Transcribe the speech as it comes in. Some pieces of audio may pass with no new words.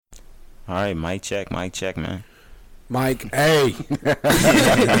All right, mic check, man. Mike, hey.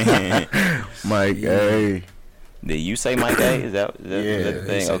 Mike, hey. Did you say Mike A? Is that Yeah, the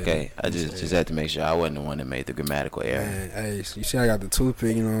thing? Okay, I just had to make sure I wasn't the one that made the grammatical error. Man, hey, you see I got the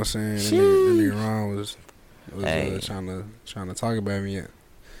toothpick, you know what I'm saying? That nigga Ron was Hey. trying to talk about me.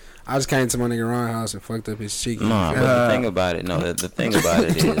 I just came to my nigga Ron's house and fucked up his cheek. No, but the thing about it, the thing about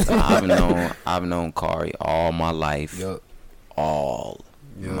it is, I've known Kari all my life, Yup. all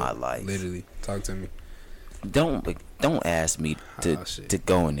my life. Literally, talk to me. Don't ask me Oh, shit. to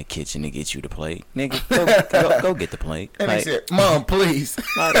go in the kitchen and get you the plate, nigga. Go get the plate. And Like, he said, "Mom, please."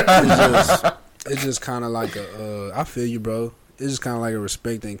 It's just kind of like a. I feel you, bro. It's just kind of like a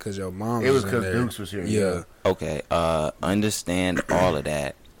respect thing because your mom. It was in because there. Dukes was here. Yeah. okay, understand all of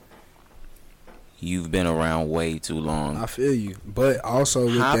that. You've been around way too long. I feel you, but also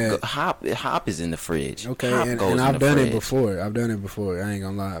with that. Hop is in the fridge. Okay, Hop and goes in I've the done fridge. it before. I ain't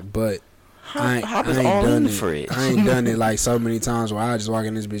gonna lie, but Hop is I ain't all in done the it. fridge. I ain't done it like so many times where I just walk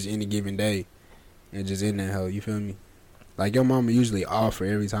in this bitch any given day and just in that hell. You feel me? Like your mama usually offer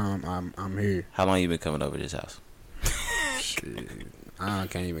every time I'm here. How long you been coming over to this house? Shit, I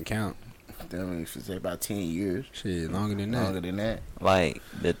can't even count. That means should say about 10 years. Shit, longer than that. Longer than that. Like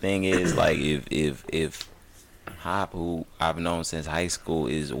the thing is, like if Hop, who I've known since high school,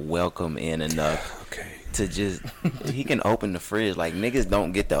 is welcome in enough Okay. to just he can open the fridge. Like niggas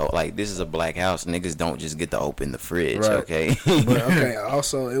don't get to like this is a black house. Niggas don't just get to open the fridge. Right. Okay. But okay,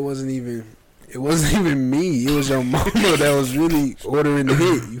 also it wasn't even me. It was your mama that was really ordering the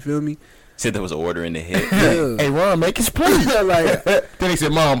hit. You feel me? Said there was an order in the hit. Yeah. Hey, Ron, make his plate. Like Then he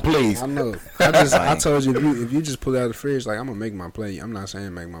said, "Mom, please." I know. I told you if you just pull it out of the fridge, like I'm gonna make my plate. I'm not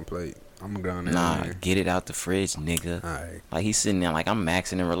saying make my plate. I'm gonna go on there. Nah, get it out the fridge, nigga. Alright. Like he's sitting there like I'm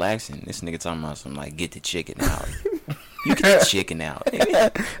maxing and relaxing. This nigga talking about some like get the chicken out. You get the chicken out.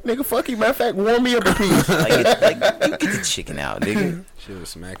 Nigga. Nigga, fuck you. Matter of fact, warm me up a piece. Like you get the chicken out, nigga. Shit was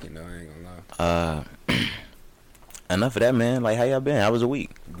smacking though. I ain't gonna lie. Enough of that, man. Like how y'all been? How was the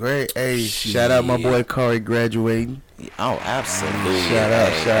week? Great. Hey, shout out my boy Kari graduating. Oh, absolutely. Shout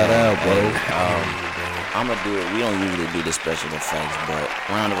out, bro. I'm gonna do it. We don't usually do the special effects, but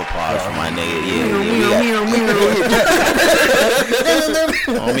round of applause for my nigga.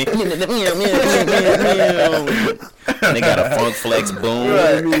 They got a funk flex boom.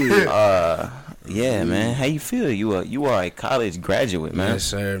 Yeah, man. How you feel? You are a college graduate, man. Yes,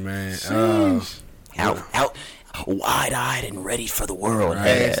 sir, man. Out, wide-eyed and ready for the world. Right.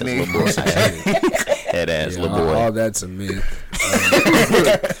 Head ass little boy. Head ass little boy. All that's a myth.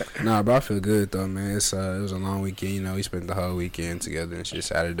 Nah, bro, I feel good though, man. It was a long weekend. You know, we spent the whole weekend together and shit.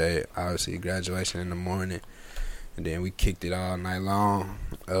 Saturday, obviously, graduation in the morning, and then we kicked it all night long.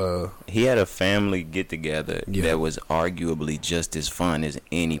 He had a family get together Yeah. that was arguably just as fun as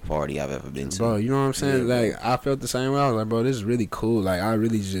any party I've ever been to. Bro, you know what I'm saying? Yeah, Like, I felt the same way. I was like, bro, this is really cool. Like, I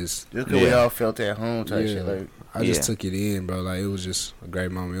really just Just because we all felt at home type shit. Like, I just Yeah. took it in, bro. Like, it was just a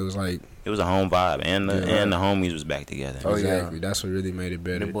great moment. It was like, It was a home vibe, and the Yeah. and the homies was back together. Oh, yeah. exactly. That's what really made it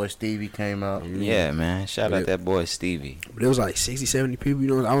better. the boy Stevie came out. Yeah, man. Shout But out it- that boy Stevie. But it was like 60, 70 people. You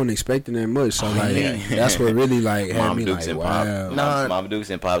know, I wasn't expecting that much. So, like, yeah. that's what really, like, had Mom me Dukes like, and wow. Pop. Nah. Mom Dukes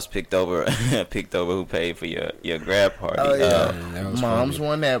and Pops picked over who paid for your grad party. Oh, yeah. Man, that was Mom's funny.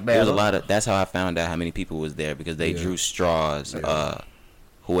 won that There was a battle. lot of. That's how I found out how many people was there because they Yeah. drew straws.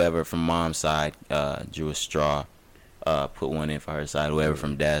 Whoever from mom's side drew a straw, put one in for her side. Whoever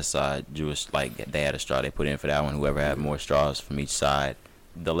from dad's side drew they had a straw they put in for that one. Whoever had more straws from each side,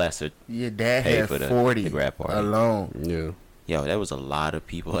 the lesser. Your dad Paid had for the 40 grad party. alone. Yeah. Yo, there was a lot of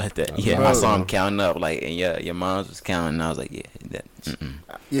people at that. A Yeah, lot. I saw him counting up like, and your mom's was counting. And I was like, yeah, that.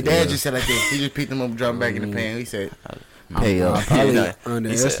 Your dad Yeah. just said like this. He just picked them up, dropped them back in the pan. He said, Mom- Pay up. I probably Yeah,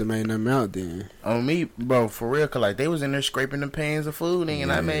 underestimated them out then. on me, bro, for real, cause like they was in there scraping the pans of food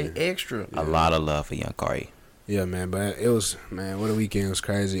and I made extra. A lot of love for young Kari. Yeah, man, but it was, man, what a weekend. It was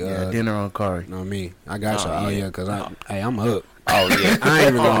crazy. Yeah, dinner on Kari. You know me. I got Oh, you. Oh, yeah. yeah, because I'm up. Oh yeah, I ain't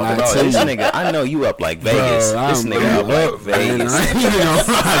even gonna lie to this you. nigga. I know you up like Vegas. Bro, This I'm nigga up like man. Vegas. I ain't even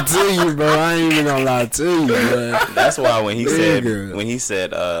gonna lie to you, bro. I ain't even gonna lie to you, bro. That's why when Nigga. he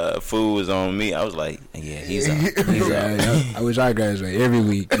said food was on me, I was like, yeah, he's up. He's up. Yeah, I wish I graduated every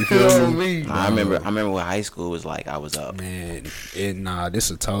week. You feel me? I remember when high school was like I was up. Man,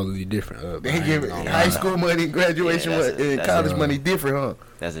 this is totally different. Up. I They ain't give gonna lie. high school money, graduation Yeah, money, that's a- and that's college a- money different, huh?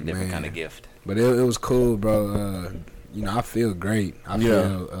 That's a different Man. kind of gift. But it was cool, bro. You know, I feel great. I Yeah.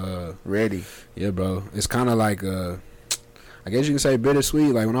 feel Ready. yeah, bro. It's kind of like I guess you can say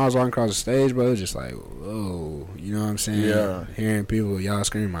bittersweet. Like when I was walking across the stage, bro, it was just like, whoa, you know what I'm saying? Yeah. Hearing people, y'all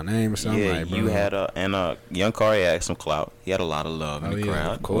screaming my name or something. Yeah, like, bro. you had young Kari had some clout. He had a lot of love in the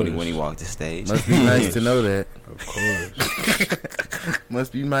crowd of course. when he walked the stage. Must be nice to know that. Of course.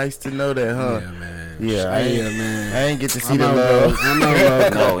 Must be nice to know that, huh? Yeah, man. Yeah, man. I ain't get to see I'm the out, love. bro. I'm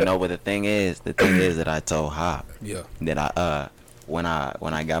out, bro. No, but the thing is that I told Hop Yeah. that I when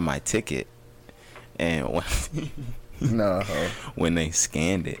I got my ticket and No. when they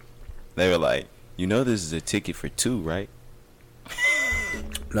scanned it, they were like, you know, this is a ticket for 2, right?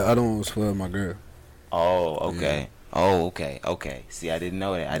 The other one was for my girl. Oh, okay. Yeah. Oh, okay. See, I didn't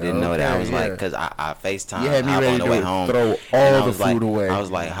know that. I was Okay, like, yeah. because I FaceTime You had me Hop ready on the way to home. throw and I all the was like, food away. I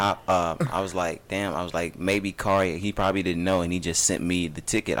was like, Hop. I was like, damn. I was like, maybe Kari. He probably didn't know, and he just sent me the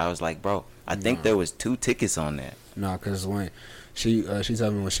ticket. I was like, bro, I think there was 2 tickets on there. No, because when she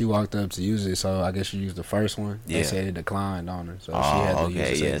told me when she walked up to use it, so I guess she used the first one. Yeah. They said it declined on her, so she had Oh, to use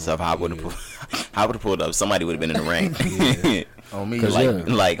okay, the yeah. second So if one. Hop would have pulled up, somebody would have been in the ring. On me, 'Cause, like,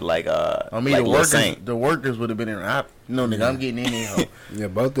 yeah. like on me, like Lil Saint. the workers would have been in. No, nigga, I'm getting in here. Yeah,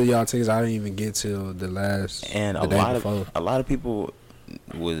 both of y'all tickets I didn't even get till the last And the a day lot before. of people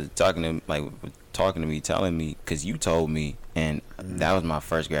was talking to me, telling me, because you told me, and that was my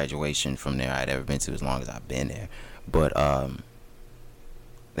first graduation from there I'd ever been to, as long as I've been there. But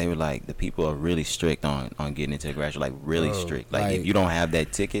they were like, the people are really strict on getting into a graduation, like really Bro, strict. Like, like- if you don't have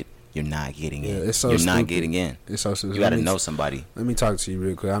that ticket, you're not getting Yeah, in. it's so you're not stupid. getting in. It's so stupid. You got to know somebody. Let me talk to you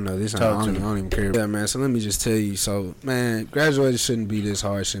real quick. I know this. I Talk don't to me. even care. Yeah, man. So let me just tell you. So, man, graduation shouldn't be this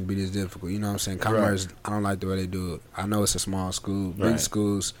hard. Shouldn't be this difficult. You know what I'm saying? Commerce. I don't like the way they do it. I know it's a small school. Big Right.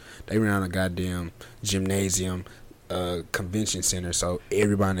 schools, they run on a goddamn gymnasium, convention center, so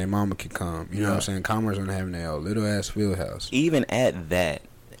everybody and their mama can come. You know what I'm saying? Commerce on having their little ass field house. Even at that,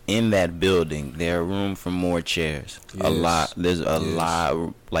 in that building, there are room for more chairs. A Yes. lot. There's a Yes.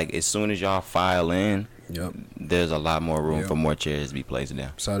 lot. Like, as soon as y'all file in, Yep. there's a lot more room Yep. for more chairs to be placed down.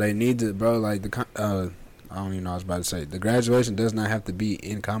 So they need to, bro. Like I don't even know what I was about to say. The graduation does not have to be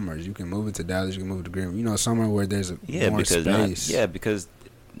in Commerce. You can move it to Dallas. You can move it to Greenville. You know, somewhere where there's a more space. because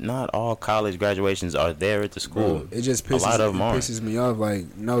not all college graduations are there at the school. Bro, it just A lot of them aren't. pisses me off.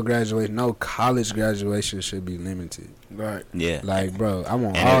 Like no college graduation should be limited. Right. Yeah. Like, bro, I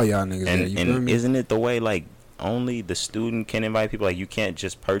want And all it- y'all niggas there. You feel and me? isn't it the way, like, only the student can invite people? Like, you can't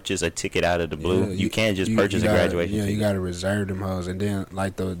just purchase a ticket out of the blue. Yeah, you can't just you purchase a gotta- graduation Yeah, ticket. you gotta reserve them hoes. And then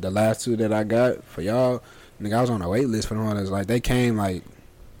like the last 2 that I got for y'all, nigga, I was on a wait list for them hoes. Like they came like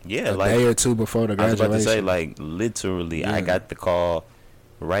Yeah, a like day or 2 before the I was graduation. about to say, like, literally, I Yeah. got the call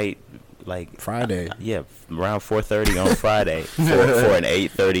right, like, Friday. yeah, around 4:30 on Friday for an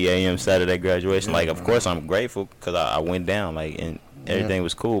 8:30 a.m. Saturday graduation. Like, of course, I'm grateful because I went down, like, and everything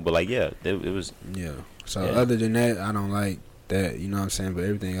was cool. But, like, yeah, it was. Yeah. So Yeah. other than that, I don't like that. You know what I'm saying? But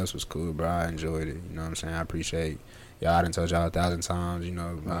everything else was cool, bro. I enjoyed it. You know what I'm saying? I appreciate y'all. I done told y'all 1,000 times. You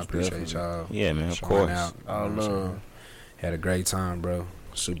know, I Most appreciate definitely. y'all. Yeah, man, of showing course. out, you know All what I'm saying? love. Had a great time, bro.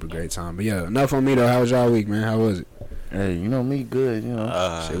 Super great time. But yeah, enough on me though. How was y'all week, man? How was it? Hey, you know me good, you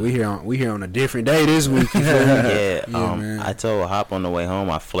know. Shit, we here on a different day this week. You feel me? Yeah, man. I told Hop on the way home,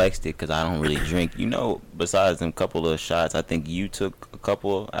 I flexed it because I don't really drink. You know, besides them couple of shots, I think you took a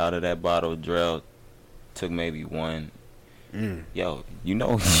couple out of that bottle. Drell took maybe one. Yo, you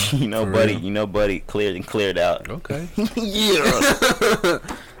know, For buddy, real? Buddy cleared out. Okay. Yeah.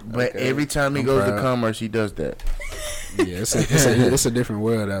 But Okay. every time he I'm goes proud. to Commerce, he does that. Yeah, it's a different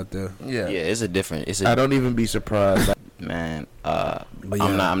world out there. Yeah. Yeah, it's I don't even be surprised. man. But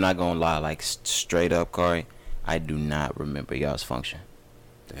I'm yeah. not gonna lie. Like, straight up, Corey, I do not remember y'all's function.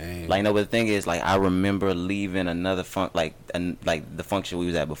 Dang. Like, no, but the thing is, like, I remember leaving another like the function we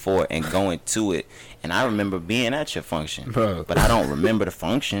was at before and going to it, and I remember being at your function, Bro. but I don't remember the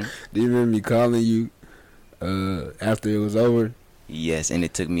function. Do you remember me calling you after it was over? Yes, and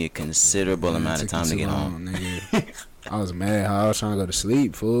it took me a considerable Man, it amount of took you time to too get long, home. Nigga. I was mad how I was trying to go to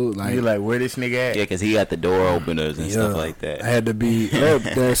sleep, fool. Like, You're like, where this nigga at? Yeah, because he got the door openers and stuff like I that. had to be up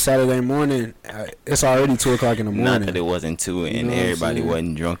that Saturday morning. It's already 2:00 in the morning. Not that it wasn't too, You and know what I'm everybody saying?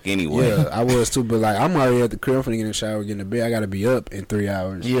 wasn't drunk anyway. Yeah, I was too, but like I'm already at the crib, I'm finna get in the shower, get in the bed. I gotta be up in 3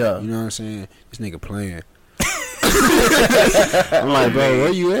 hours. Yeah. You know what I'm saying? This nigga playing. I'm like, bro,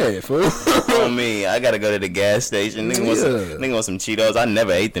 where you at, fool? Oh, me, I gotta go to the gas station. Nigga want some Cheetos. I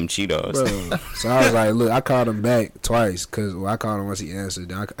never ate them Cheetos. Bro. So I was like, look, I called him back twice because I called him once he answered.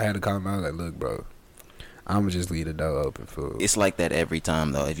 Then I had to call him. I was like, look, bro, I'm gonna just leave the door open, fool. It's like that every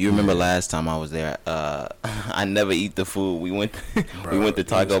time though. If you remember last time I was there, I never eat the food. We went to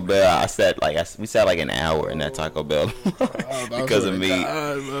Taco Bell. We sat like an hour in that Taco Bell because of me,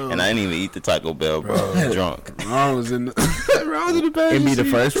 and I didn't even eat the Taco Bell, bro. I was drunk. I was in. wrong with the baby And be the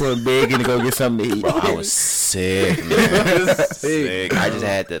seat? first one begging to go get something to eat. Bro, I was sick, man. Sick. I just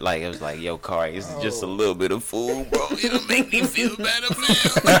had to like. It was like, yo, Kari, this is just a little bit of food, bro. It'll make me feel better,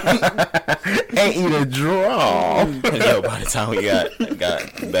 man. Ain't eat a draw. Yo, by the time we got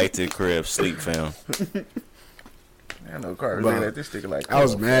back to the crib, sleep, fam. I know Carter's Bro, looking at this nigga like. I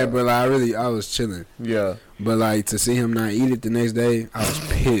was oh, mad, fuck. but I was chilling. Yeah. But like to see him not eat it the next day, I was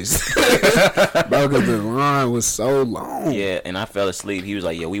pissed, bro. Because the line was so long. Yeah, and I fell asleep. He was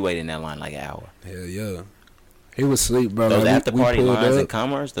like, yo, we waited in that line like an hour. Hell yeah. He was asleep, bro. Those Like, after party pulled lines up. in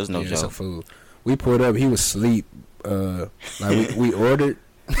Commerce, there's no Yeah, it's a joke. fool. We pulled up. He was asleep. Like we ordered.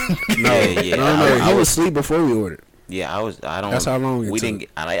 No, Yeah. no. I He was asleep before we ordered. Yeah, I don't. That's how long it we took. didn't.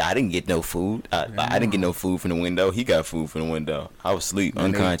 I didn't get no food. I didn't get no food from the window. He got food from the window. I was asleep,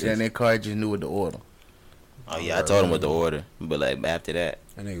 unconscious. And that car just knew what to order. Oh yeah, I told him what to order, but like after that,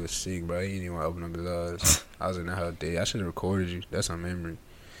 That nigga was sick, bro. He didn't even want to open up his eyes. I was in the house day. I should have recorded you. That's on memory.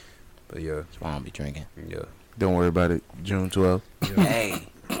 But yeah, that's why I don't be drinking. yeah. Don't worry about it. June 12th. Hey,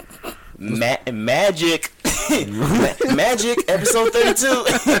 Magic, Magic, episode 32.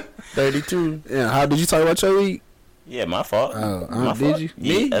 32. Yeah. How did you talk about your week? Yeah, my fault. did My fault. you?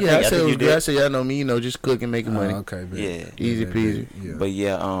 Me? I Yeah, I said it think was you good. I did. said y'all know me, just cooking, making money. Okay, bet. Yeah. Easy Bet, peasy. bet, Yeah. But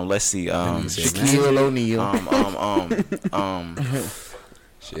yeah, let's see. nigga said Shaquille O'Neal.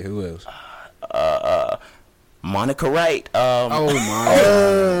 Shit, who else? Monica Wright. Oh my.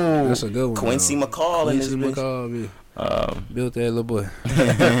 Oh. That's a good one. Quincy though. McCall in this Quincy bitch. McCall, yeah. Built that little boy.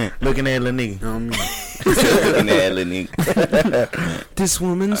 Looking at Lil nigga. You know what I mean? Looking at Lil Nick. This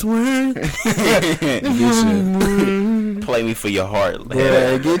woman's word. Play me for your heart.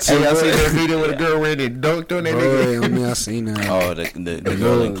 Boy, get you. Hey, y'all boy. seen that video with a girl ran and dunked on that nigga? Boy, I mean, I seen that. Oh, the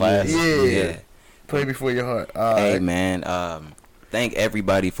girl in class. Yeah. Play me for your heart. Hey man, thank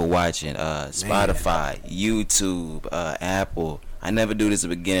everybody for watching. Spotify, YouTube, Apple. I never do this at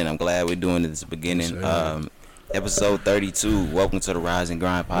the beginning. I'm glad we're doing this at the beginning. Sure. Episode 32. Welcome to the Rise and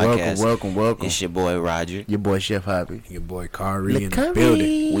Grind podcast. Welcome. It's your boy Roger. Your boy Chef Hoppy. Your boy Kari in the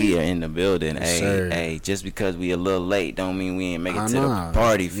building. We are in the building. Yes, sir. Hey, just because we a little late don't mean we ain't make it I to know. the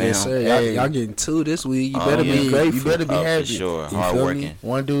party, fam. Yes, sir. Hey. Y'all getting two this week. You Oh, better yeah. be grateful. You better be Oh, happy. for sure. You Hard feel working. me?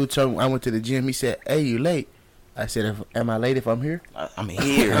 One dude told me, I went to the gym. He said, "Hey, you late?" I said, "Am I late if I'm here?" I'm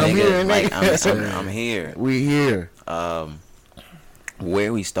here, I'm nigga. here, Like, nigga. I'm here. We here.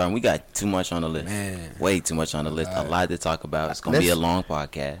 Where we starting? We got too much on the list. Man. Way too much on the list. A lot to talk about. It's gonna be a long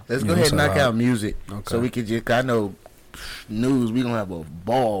podcast. Let's Yeah, go ahead I'm and knock sorry. out music, Okay. so we can just. I know news. We gonna have a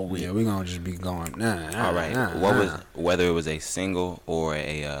ball with. Yeah, we gonna just be going. Nah. All right. What was whether it was a single or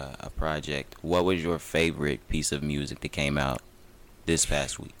a project? What was your favorite piece of music that came out this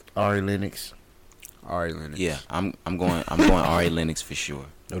past week? Ari Lennox. Ari Lennox? Yeah, I'm going Ari Lennox for sure.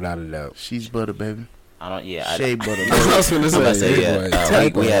 No doubt a doubt. She's butter, baby. I don't. Yeah, Shea butter. I was Baby. finna I'm about to say boy, yeah.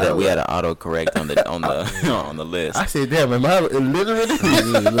 type We had of- we had an autocorrect on the on the list. I said, "Damn, am I literally?"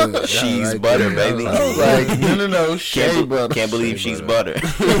 Yeah, look, that She's right butter, there. baby. I was like, no, Shea Can't, butter. can't believe Shea she's butter.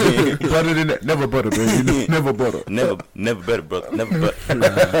 butter. Butter than that. Never butter, baby. Never butter. never better, brother. Never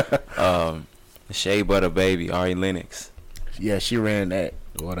better. Shea Butter Baby, Ari Lennox. Yeah, she ran that.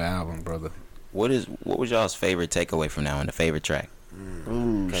 What an album, brother. What was y'all's favorite takeaway from that one? The favorite track?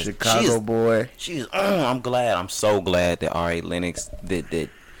 Ooh, 'Cause Chicago she's- boy. I'm so glad that Ari Lennox did.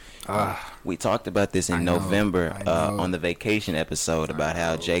 We talked about this in I know, November I know. on the vacation episode about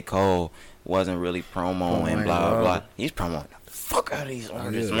how J. Cole wasn't really promoing blah blah blah. He's promoting the fuck out of these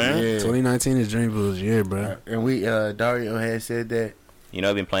artists, Yeah. man. Yeah. 2019 is Dream Blues year, bro. And we, Dario had said that. You know,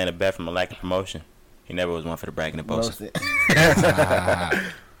 I've been playing a bet from a lack of promotion. He never was one for the bragging and boasting.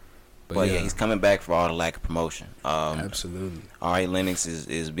 But yeah, he's coming back for all the lack of promotion. absolutely. Ari Lennox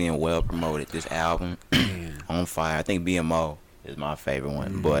is being well promoted. This album, On Fire. I think BMO is my favorite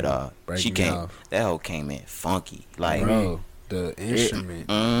one. But Break she Me came. Off. That hoe came in funky. Like, Bro, the instrument.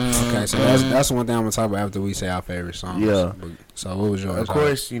 mm, Okay, so that's one thing I'm gonna talk about after we say our favorite songs. Yeah. But, so what was yours? Of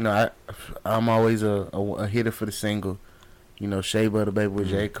course, you know, I'm always a hitter for the single. You know, Shea Butter Baby with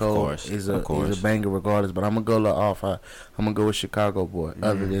J. Cole course, is of course. a banger regardless. But I'm gonna go off. I'm gonna go with Chicago Boy,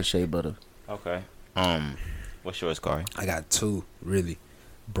 other than Shea Butter. okay. What's yours, Kari? I got two really.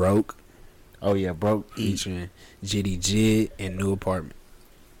 Broke Oh yeah, Broke Eat. featuring Jitty Jid and New Apartment.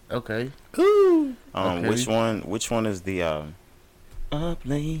 Okay. Ooh. Okay. Which one is the up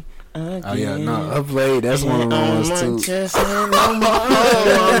late again. Oh yeah, no, Upload. That's one of the ones too.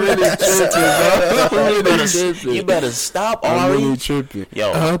 I'm really tripping, bro. You better stop, I'm Ari. really tripping.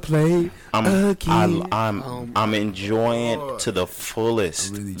 Yo, Upload. I'm enjoying to the fullest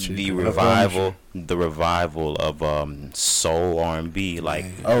I'm really the tripping. revival of soul R&B, like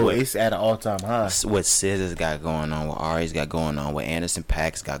Oh, what, it's at an all-time high. what SZA's got going on, what Ari's got going on, what Anderson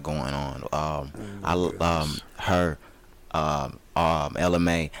 .Paak's got going on.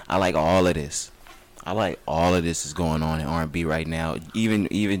 LMA. I like all of this. I like all of this is going on in R&B right now. Even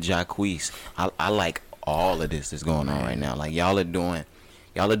Jacquees. I like all of this that's going on right now. Like y'all are doing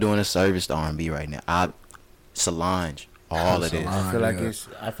a service to R&B right now. Solange, all of this. I feel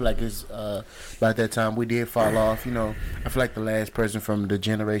like it's about that time we did fall off. You know, I feel like the last person from the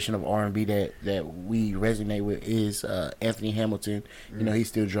generation of R&B that we resonate with is Anthony Hamilton. You know, he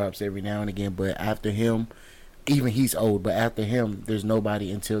still drops every now and again, but after him, even he's old. But after him, there's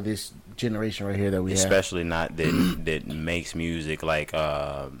nobody until this generation right here that we have. Especially not that makes music like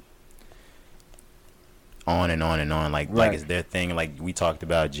on and on and on, like it's their thing. Like we talked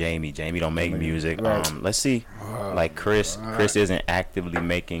about Jamie don't make music. Right. Let's see, like Chris isn't actively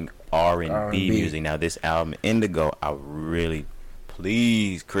making R&B music now. This album Indigo, I really,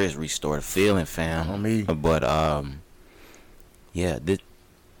 please Chris, restore the feeling, fam. On me. But yeah,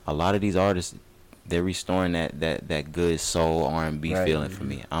 a lot of these artists, they're restoring that good soul R&B feeling for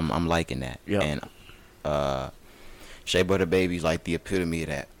me. I'm liking that. Yep. And Shea Butter Baby's like the epitome of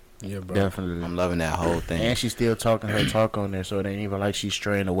that. Yeah, bro. Definitely. I'm loving that whole thing. And she's still talking her talk on there, so it ain't even like she's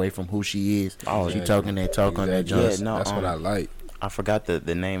straying away from who she is. Oh, she yeah. talking that talk on that Exactly. junk. Yeah, no, That's what I like. I forgot the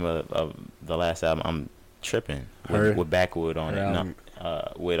name of the last album. I'm tripping Her? with Backwood on Her it. album?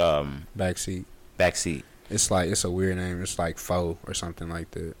 No, with Backseat. Backseat. It's a weird name. It's like Foe or something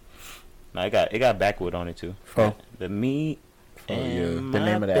like that. No, it got Backwood on it too. Oh. The Me Oh, and yeah. The my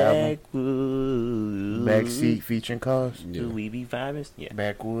name of the album? Backwood. Backseat featuring cars. Yeah. Do we be vibing? Yeah.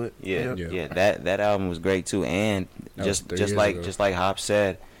 Backwood. Yeah, Yeah. yeah. That album was great too, and That was 3 years ago. just like Hop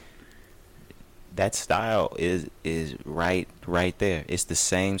said, that style is right there. It's the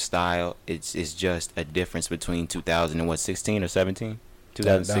same style. It's just a difference between 2016 or 17,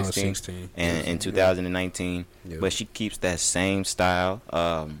 That was 2016, 16. and 2019. Yeah. But she keeps that same style,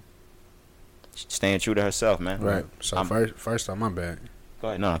 staying true to herself, man. Right. So first off, my bad. Go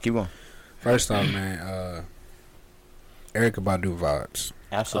ahead. No, keep going. First off, man, Erykah Badu vibes.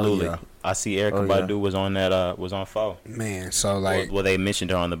 Absolutely. yeah. I see Erykah Oh, yeah. Badu was on that was on Foe. Man, so like Well, they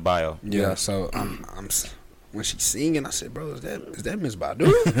mentioned her on the bio. yeah, so I'm when she's singing, I said, bro, is that Miss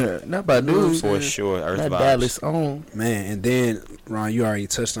Badu? Not Badu. For sure. Earth Not Vibes. Dallas on. Man, and then Ron, you already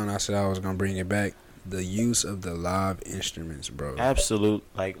touched on. I said I was gonna bring it back. The use of the live instruments, bro. Absolute,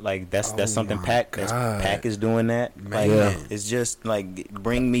 like that's Oh something my Pac God. is doing that. Like, Man. it's just like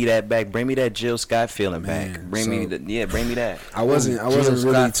bring me that back, bring me that Jill Scott feeling back, Man, bring me so- bring me that. I wasn't Jill really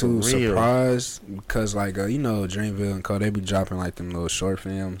Scott too for real. surprised because like you know Dreamville and Co, they be dropping like them little short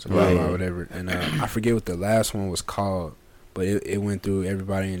films Right. or whatever, and I forget what the last one was called, but it went through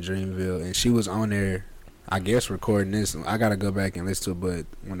everybody in Dreamville, and she was on there, I guess recording this. I gotta go back and listen to it, but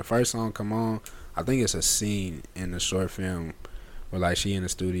when the first song come on, I think it's a scene in the short film where like she in the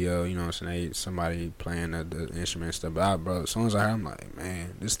studio, you know what I'm saying, somebody playing the instrument and stuff. But bro, as soon as I heard, I'm like,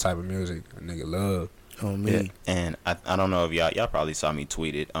 man, this type of music a nigga love. On me. Yeah. And I don't know if y'all probably saw me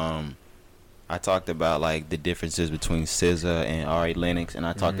tweet it. I talked about like the differences between SZA and Ari Lennox, and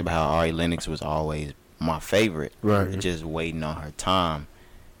I talked about how Ari Lennox was always my favorite, Right. just waiting on her time.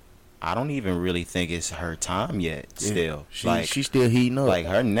 I don't even really think it's her time yet. Still, She's still heating up. like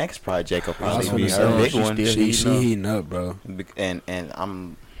her next project will I was probably be gonna her say, big she's one. still She heating up, bro. And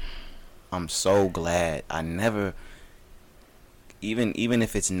I'm so glad I never, even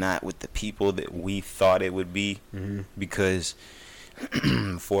if it's not with the people that we thought it would be, because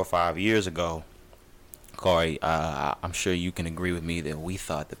 4 or 5 years ago, Corey, I'm sure you can agree with me that we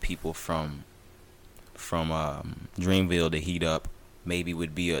thought the people from Dreamville to heat up maybe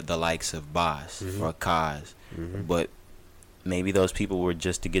would be the likes of Boss or Kaz, but maybe those people were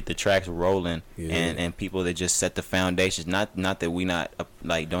just to get the tracks rolling, Yeah. and people that just set the foundations. Not that we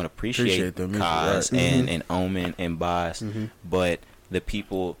don't appreciate Appreciate them music, Kaz right. and Omen and Boss, but the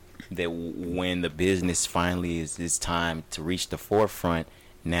people that when the business finally is time to reach the forefront,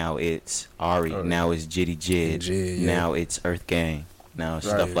 now it's Ari, now it's Jitty Jid, Jid, yeah. now it's Earth Gang, now it's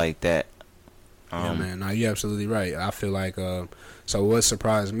Right. stuff like that. Yeah, man. No, you're absolutely right. I feel like so what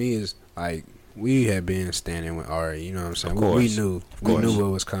surprised me is like we had been standing with Ari, you know what I'm saying? Of course. We knew course.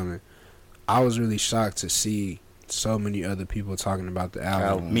 what was coming. I was really shocked to see so many other people talking about the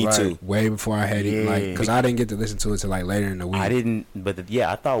album. Me Right. too. Way before I had it, like, because I didn't get to listen to it till like later in the week. I didn't, but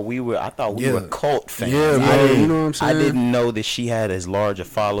I thought we were Yeah. cult fans. Yeah, bro, you know what I'm saying? I didn't know that she had as large a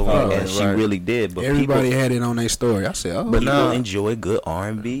following Right, as she right. really did. But Everybody people, had it on their story. I said, oh, But people nah. enjoy good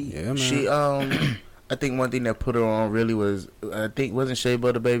R&B. yeah, man. She I think one thing that put her on really was I think wasn't Shea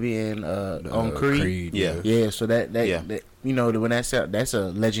Butter Baby and on Creed. Yeah. Yeah, so that Yeah. you know when that's a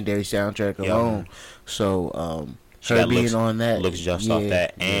legendary soundtrack Yeah. alone. So She her got being looks- on that looks just off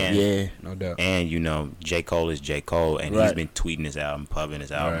that, and yeah, No doubt. And you know, J. Cole is J. Cole, and he's Right. been tweeting his album, pubbing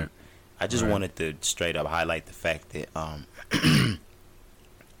his album. Right. I just Right. wanted to straight up highlight the fact that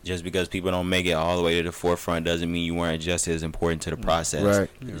just because people don't make it all the way to the forefront doesn't mean you weren't just as important to the process. Right.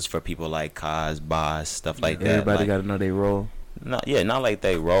 It's for people like Kaz, Boz, stuff like that. everybody Like, got to know they role. not like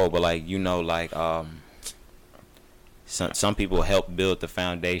they roll, but like you know, like some people helped build the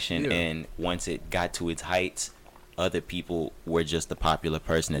foundation, Yeah. and once it got to its heights, other people were just a popular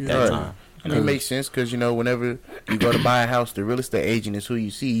person at Right. that time. And it makes sense because you know whenever you go to buy a house, the real estate agent is who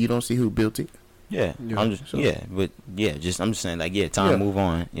you see. You don't see who built it. Yeah, Yeah. I'm just, So- but I'm just saying, like, time Yeah. move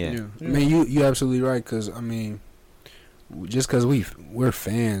on. Yeah. I mean, you absolutely right. Because I mean, just because we're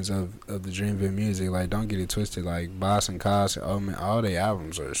fans of the Dreamville music, like, don't get it twisted. Like Boss and Cos, oh man, all their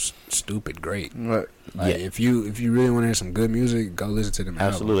albums are stupid great. Right. Like Yeah. if you really want to hear some good music, go listen to them.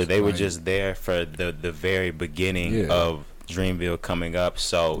 Absolutely, albums. they were Like, just there for the very beginning Yeah. of Dreamville coming up,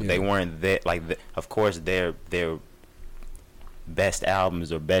 so Yeah. they weren't there. Like, of course, their best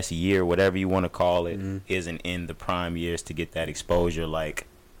albums or best year, whatever you want to call it, Mhm. isn't in the prime years to get that exposure like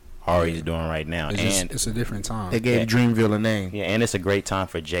Ari's Yeah. doing right now. It's, And it's a different time. They gave Yeah. Dreamville a name. yeah, and it's a great time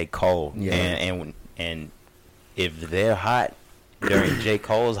for J. Cole. Yeah. And if they're hot during J.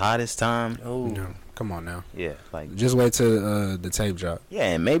 Cole's hottest time, No, come on now. yeah, like Just wait till the tape drop. yeah,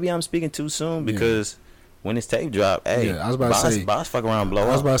 and maybe I'm speaking too soon because when this tape drop, hey, Yeah, I was about to say- Boss fuck around, blow I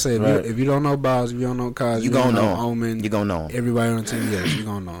was up. about to say, Right. if you don't know Boz, if you don't know Cos, You don't gonna know him. Omen, You gonna know him. everybody on the team, yes, you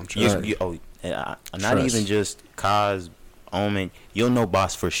gonna know him. You, Trust me. not Trust. even just Cos, Omen. You'll know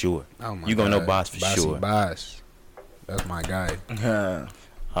Boss for sure. Oh my You gonna know God. Boz for Bossy sure. Boz. That's my guy.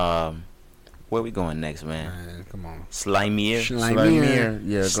 Where we going next, man? Man, come on. Slimier. Slimier.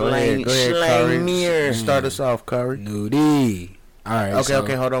 Yeah, go ahead, Curry. Slimier. Start us off, Curry. Nudie. All right. Okay,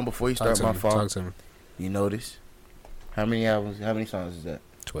 so, hold on before you Talk start. to My me. fault. Talk to me. You notice how many albums? How many songs is that?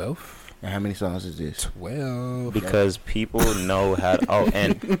 12. And how many songs is this? 12. Because people know how to. Oh,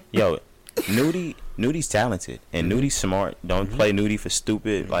 and yo, Nudi's talented and Nudi's smart. Don't play Nudie for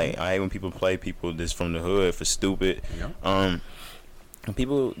stupid. Like, I hate when people play people that's from the hood for stupid. Yeah. And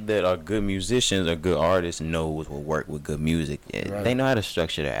people that are good musicians or good artists knows will work with good music. Yeah, Right. They know how to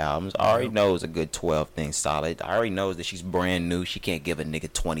structure their albums. I already knows a good 12 things solid. I already knows that she's brand new. She can't give a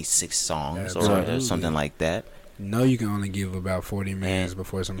nigga 26 songs or Absolutely. something like that. No, you can only give about 40 minutes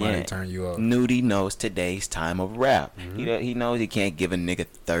before somebody yeah. turn you off. Nudie knows today's time of rap. He knows he can't give a nigga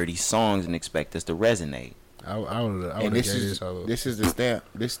 30 songs and expect us to resonate. I would And have this gave is this this is the stamp.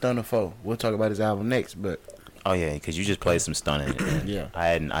 This Stunner 4. We'll talk about his album next, but Oh yeah, because you just played some stunning. yeah. I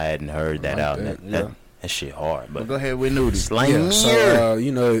hadn't heard that like out. that, That shit hard, But but go ahead with Nudie. Slime Yeah, so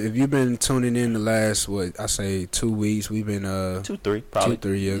you know, if you've been tuning in the last 2 weeks, we've been 2-3 probably.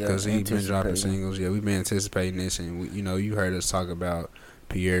 2-3 yeah, because Yeah, he's been dropping anticipating. singles. Yeah, we've been anticipating this, and you heard us talk about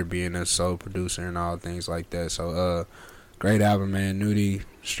Pierre being a soul producer and all things like that. So great album, man. Nudie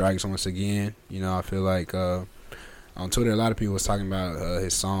strikes once again. I feel like on Twitter a lot of people was talking about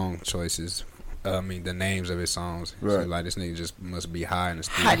his song choices. The names of his songs. So, Right. like, this nigga just must be high in the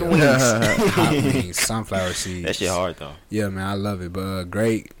Hot studio. wings. Hot wings, sunflower seeds. That shit hard though. Yeah, man, I love it. But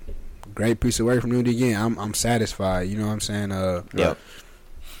great piece of work from Nudie again. I'm satisfied. You know what I'm saying? Yep.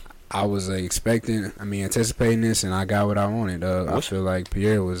 I was anticipating this, and I got what I wanted. I feel like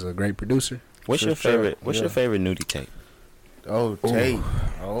Pierre was a great producer. What's For your sure, favorite? What's yeah. your favorite Nudie tape? Oh, Tate.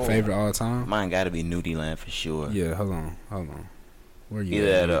 Oh. Favorite all time? Mine got to be Nudie Land for sure. Yeah, hold on. Where you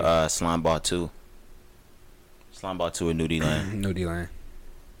Either at? the Slime Ball 2. Slime Ball 2 or Nudie Land. Nudie Land.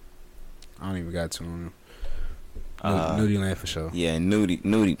 I don't even got two on them. Uh, Nudie Land for sure. Yeah, Nudie.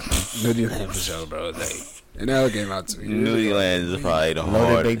 Nudie Land for sure, bro. And that came out too. Nudie Land is probably the Loaded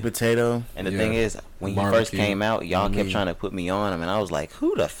hard. baked potato. And the Yeah. thing is, when he Barbecue. first came out, y'all kept Mhm. trying to put me on him, and I was like,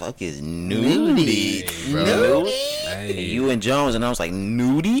 "Who the fuck is Nudie?" bro. And Hey, you and Jones, and I was like,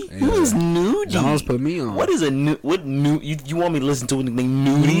 "Nudie? Who Yeah. is Nudie?" Jones put me on. What is a new? What new? You want me to listen to anything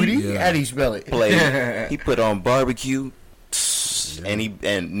Nudie? Yeah. How do you spell it? Play. He put on barbecue, and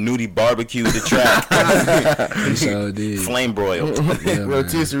Nudie barbecued the track. He sure did. Flame broiled Yeah, man.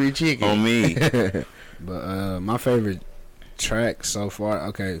 Rotisserie chicken. on me. But my favorite track so far,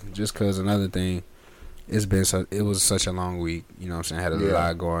 okay, just cause another thing it was such a long week. You know what I'm saying? Had a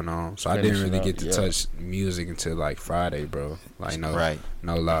lot going on, so I didn't Finishing really up, get to touch music until like Friday, bro. Like no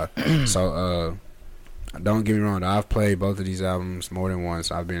lie. So don't get me wrong. I've played both of these albums more than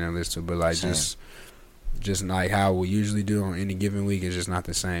once. I've been in listen to, but like just like how we usually do on any given week is just not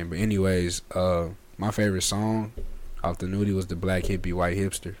the same. But anyways, my favorite song off the Nudie was the Black Hippie White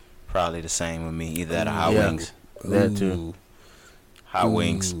Hipster. Probably the same with me. Either that or Hot Wings. That too. Hot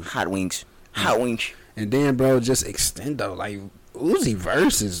Wings. And then, bro, just Extendo, like Uzi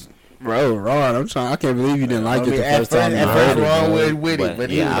verses, bro. Ron, I can't believe you didn't like it the first time. At first, Ron with it, but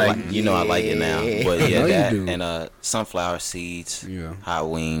yeah, he was I like it now. But yeah, that you do. and Sunflower Seeds, Hot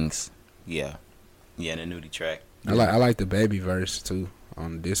Wings, yeah, and the Nudie track. I like the Baby verse too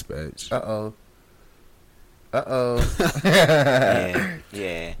on Dispatch. Uh-oh.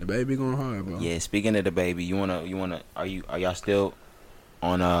 Yeah. The Baby going hard, bro. Yeah, speaking of the Baby, you wanna are y'all still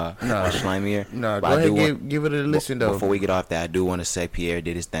on Slimier? No, go ahead, give it a listen though. Before we get off that, I do want to say Pierre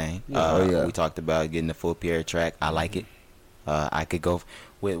did his thing. We talked about getting the full Pierre track. I like it. I could go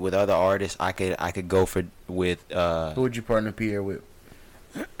with other artists. I could go with who would you partner Pierre with?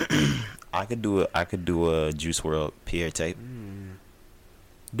 I could do a Juice WRLD Pierre tape.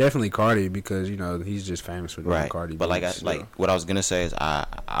 Definitely Cardi, because you know he's just famous for doing Cardi. But what I was gonna say is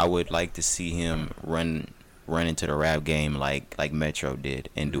I would like to see him run into the rap game like Metro did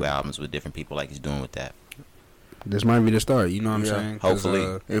and do albums with different people like he's doing with that. This might be the start. You know what I'm saying?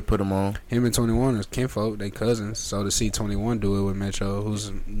 Hopefully, they put him on. Him and 21 is kinfolk, they cousins. So to see 21 do it with Metro, who's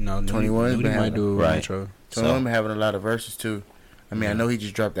 21 might do it with Metro. 21 been having a lot of verses too. I mean, I know he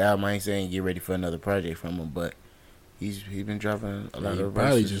just dropped the album. I ain't saying get ready for another project from him, but he's been dropping a lot of verses.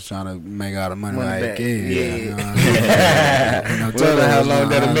 Probably just trying to make all the money like yeah. You know, tell me how long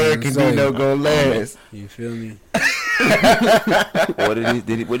that American Dino gonna last. You feel me? What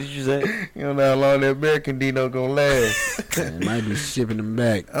did you say? You don't know how long that American Dino gonna last. It might be shipping him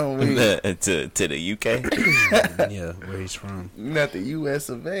back. Oh, to the UK. Yeah, where he's from. Not the U.S.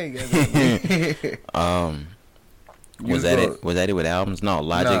 of A. Was that it with albums? No,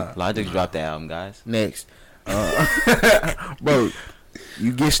 Logic dropped the album, guys. Next, bro,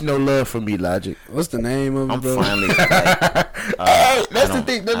 you get no love from me, Logic. What's the name of it, I'm bro? finally. Hey, that's the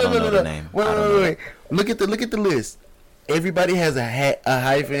thing. No. Wait. Look at the list. Everybody has a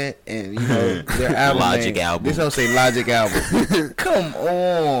hyphen, and you know their album Logic name. album. This don't say Logic album. Come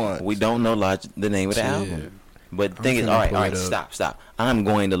on. We don't know the name of the album. But the thing is, all right, stop. I'm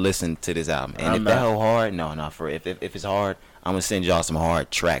going to listen to this album, and if that whole hard, if it's hard, I'm gonna send y'all some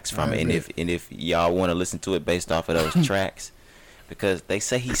hard tracks from it, and if y'all want to listen to it based off of those tracks, because they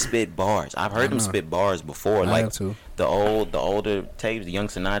say he spit bars. I've heard him spit bars before, like the older tapes, the Young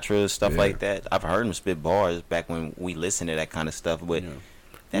Sinatra stuff like that. I've heard him spit bars back when we listened to that kind of stuff, but.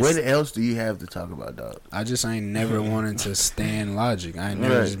 What else do you have to talk about, dog? I just ain't never wanted to stand Logic. I ain't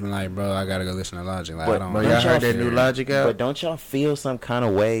never just been like, bro, I gotta go listen to Logic. Like, but y'all heard that new Logic out? But don't y'all feel some kind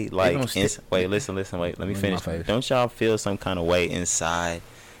of way, like, wait, listen, wait, let me finish. Don't y'all feel some kind of way inside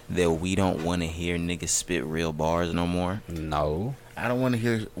that we don't want to hear niggas spit real bars no more? No. I don't want to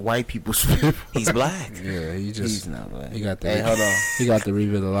hear white people spit. He's black. Yeah, he's not black. He got the. Hey, hold on. He got the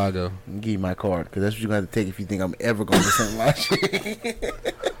Reveal the Lago. Give you my card, because that's what you're going to have to take if you think I'm ever going to listen to Logic.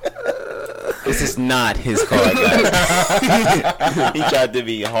 This is not his card, guys. He tried to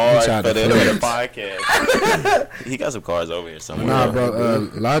be hard for the podcast. He got some cards over here somewhere. Nah, bro.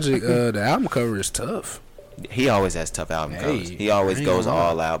 Logic. The album cover is tough. He always has tough album covers. He always goes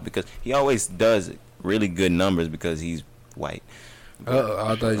all out because he always does really good numbers because he's white.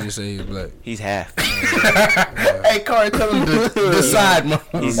 I thought you said he was black. He's half. Hey, Corey, tell him to decide, man.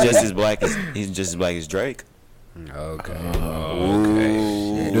 He's just as black as Drake. Okay.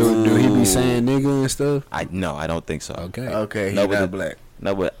 Do he be saying nigga and stuff? No, I don't think so. Okay. He's not black.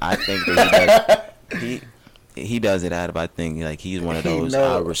 No, but I think that he does it out of, I think, like, he's one of those.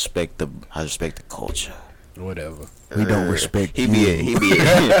 I respect the culture. Whatever. We don't respect. He be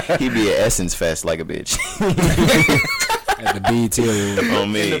a Essence Fest like a bitch. At the BET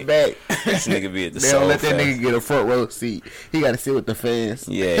on me. In the back. This nigga be at the They don't let that nigga get a front row seat. He got to sit with the fans.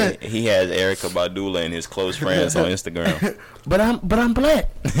 Yeah, he has Erica Badula and his close friends on Instagram. But I'm black.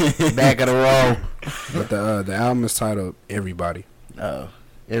 Back of the row. But the album is titled Everybody. Oh.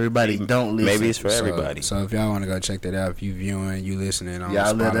 Everybody don't listen. Maybe it's for everybody. So if y'all want to go check that out, if you viewing, you listening on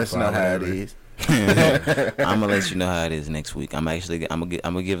y'all Spotify, let us know how it is. I'm gonna let you know how it is next week. I'm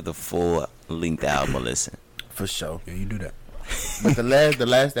gonna give the full length album a listen. For sure. Yeah, you do that. But the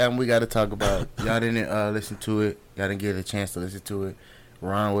last album we got to talk about, y'all didn't listen to it. Y'all didn't get a chance to listen to it.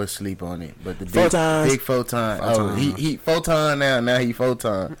 Ron would sleep on it, but the Photons. big Photon. Oh, Photon. he Photon now. Now he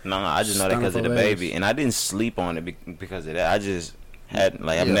Photon. No, I just know that Stunner because of the for baby, legs. and I didn't sleep on it because of that. I just had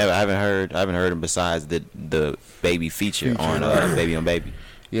like I Yeah. haven't heard him besides the baby feature on Baby on Baby.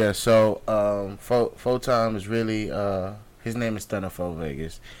 Yeah. So Photon is really his name is Stunner for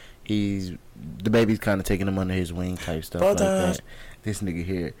Vegas. He's the baby's kind of taking him under his wing type stuff like Photons. that. This nigga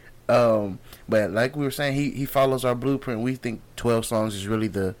here. But like we were saying, he follows our blueprint. We think 12 songs is really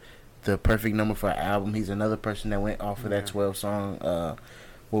the perfect number for an album. He's another person that went off of that 12 song.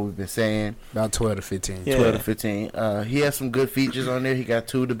 What we've been saying, About 12 to 15. Yeah. 12 to 15. He has some good features on there. He got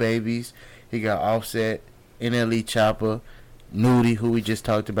 2 of the babies. He got Offset, NLE Chopper, Nudie, who we just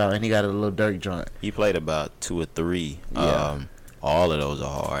talked about, and he got a little Dirk joint. He played about 2 or 3. Yeah. All of those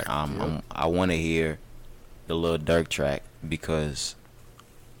are hard. I want to hear the Lil Durk track because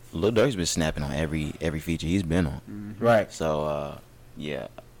Lil Durk's been snapping on every feature he's been on. Right. So yeah,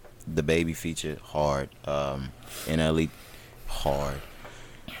 the baby feature hard. NLE hard.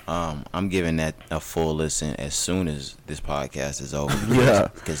 I'm giving that a full listen as soon as this podcast is over. Yeah.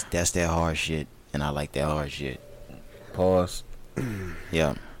 Because that's that hard shit, and I like that hard shit. Pause.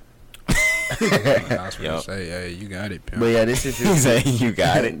 Yeah. I was Yup. gonna say, hey, you got it, pimp. But yeah, this is He his. said, "You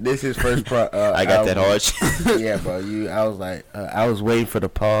got it." This is his first. I got that album. hard shit. Yeah, bro. I was like, I was waiting for the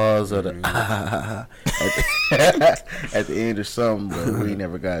pause or the at the end or something, but we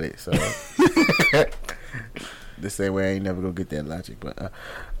never got it. So the same way I ain't never gonna get that logic, but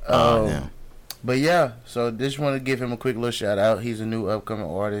Damn. but yeah. So just want to give him a quick little shout out. He's a new upcoming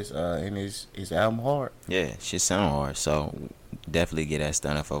artist, and his album hard. Yeah, shit sound hard. So definitely get that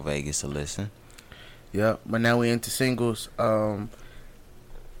Stunner for Vegas to listen. Yeah, but now we into singles. Ron,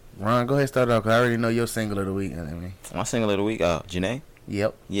 go ahead and start off, 'cause I already know your single of the week. I mean, My single of the week, Janae.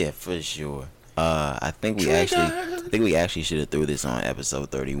 yep. Yeah, for sure. I think we actually should have threw this on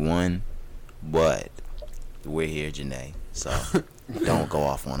episode 31, but we're here, Janae. So don't go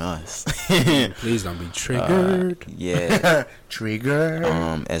off on us. Please don't be triggered. Yeah. Trigger.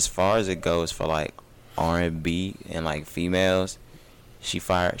 As far as it goes for like R&B and like females, did she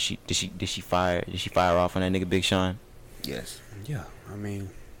fire off on that nigga Big Sean? Yes. Yeah, I mean,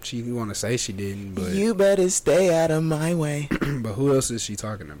 she want to say she didn't, but You better stay out of my way. but who else is she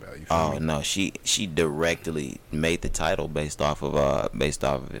talking about? You feel Oh me? no, she directly made the title based off of an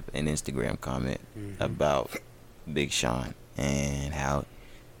Instagram comment about Big Sean and how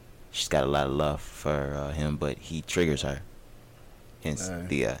she's got a lot of love for him, but he triggers her. Hence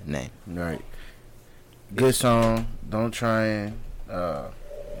the name. Right. Good song. Don't try and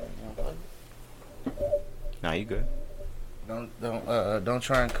Nah, you good? don't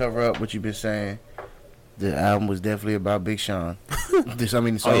try and cover up what you've been saying. The album was definitely about Big Sean. The song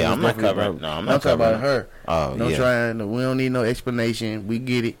yeah, was I'm not definitely covering- about- no, I'm not talking about covering her. Oh Don't yeah. try and we don't need no explanation. We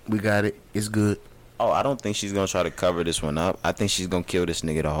get it. We got it. It's good. Oh, I don't think she's gonna try to cover this one up. I think she's gonna kill this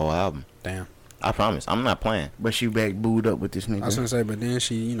nigga the whole album. Damn. I promise. I'm not playing. But she back booed up with this I was nigga. gonna say, but then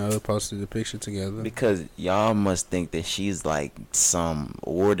she, posted the picture together. Because y'all must think that she's like some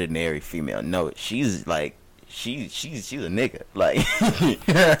ordinary female. No, she's like she's a nigga. Like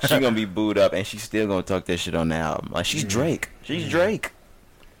she gonna be booed up and she's still gonna talk that shit on the album. Like she's Drake. She's Drake.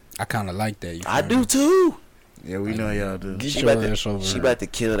 I kind of like that. You I feel do me? too. Yeah, we know y'all do. Get She your about ass over she here. about to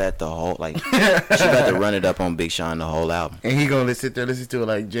kill that the whole like she about to run it up on Big Sean the whole album. And he gonna listen to it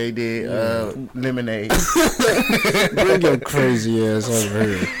like Jay did Lemonade. Bring your crazy ass over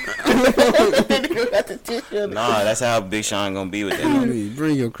here. Nah, that's how Big Sean gonna be with that.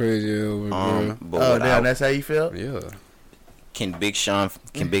 Bring your crazy ass over, bro. But Oh what damn, I- that's how you felt? Yeah. can Big Sean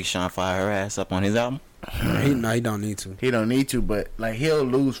fire her ass up on his album? He don't need to. He don't need to, but like he'll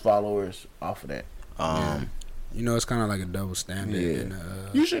lose followers off of that. It's kind of like a double standard. Yeah. And,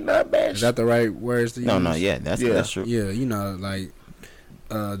 You should not bash. is that the right words to use? No, yeah, that's true. Yeah, like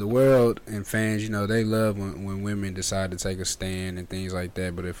the world and fans, they love when women decide to take a stand and things like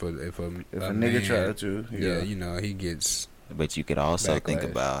that. But if a nigga man, try to, he gets. But you could also think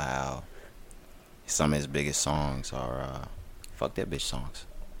Backlash. about how some of his biggest songs are fuck that bitch songs.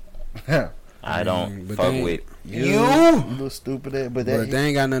 I don't but fuck they- with You little stupid ass, but But they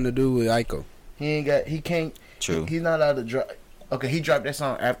ain't got nothing to do with Iko. he can't. True. He's not allowed to drop. Okay, he dropped that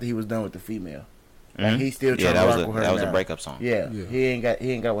song after he was done with the female. Like Mhm. he's still Yeah, trying that to was rock with her that was now. a breakup song. Yeah, Yeah. he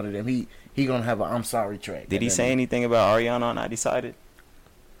ain't got one of them. He gonna have a I'm sorry track. Did he say anything about Ariana on I Decided?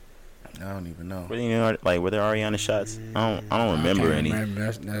 I don't even know. Were were there Ariana shots? I don't remember any. That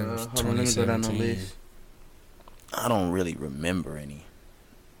was Hold on, let me go down the 2017. list. I don't really remember any.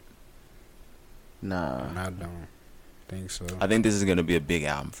 Nah, I don't. think so. I think this is gonna be a big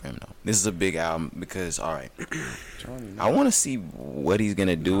album for him though. This is a big album because all right, I want to see what he's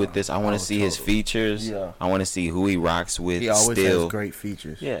gonna do with this. I want to see his features. Yeah. I want to see who he rocks with. He always still. has great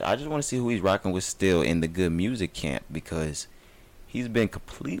features. Yeah, I just want to see who he's rocking with still in the good music camp because he's been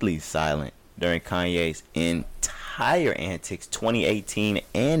completely silent during Kanye's entire antics, 2018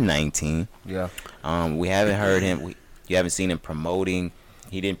 and 19. Yeah. We haven't heard him. You haven't seen him promoting.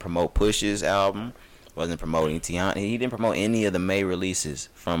 He didn't promote Push's album. Wasn't promoting Tiana. He didn't promote any of the May releases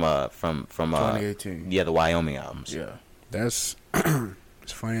from 2018. Yeah, the Wyoming albums. Yeah. That's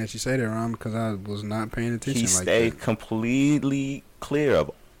it's funny that you say that, Ron, because I was not paying attention. He like stayed that. completely clear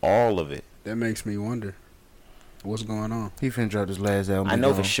of all of it. That makes me wonder what's going on. He finna drop his last album. I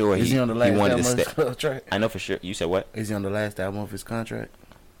know for sure Is he on the last wanted album to of his contract? I know for sure. You said what? Is he on the last album of his contract?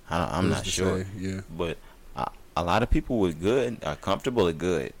 I'm not Who's to sure. say? Yeah. But a lot of people were good, are comfortable and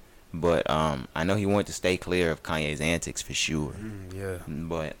good. But I know he wanted to stay clear of Kanye's antics for sure. Yeah.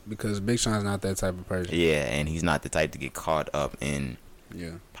 But Because Big Sean's not that type of person. yeah, and he's not the type to get caught up in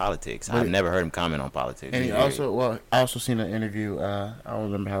Yeah. politics. But I've never heard him comment on politics. And he I also seen an interview. I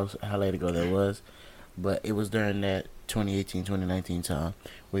don't remember how late ago that was, but it was during that 2018, 2019 time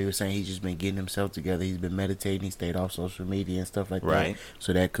where he was saying he's just been getting himself together. He's been meditating. He stayed off social media and stuff like Right. that.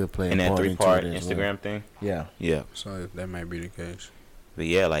 So that could play and a that part 3-part into it as Instagram well. thing. Yeah. Yeah. So that might be the case. But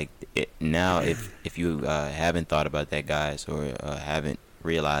yeah, like now, if you haven't thought about that, guys, or haven't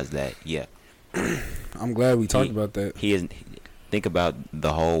realized that, yeah, I'm glad we talked about that. he is. Think about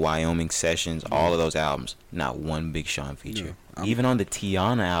the whole Wyoming sessions, all of those albums. Not one Big Sean feature. Yeah, Even on the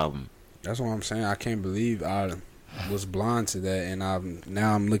Tiana album. That's what I'm saying. I can't believe I was blind to that, and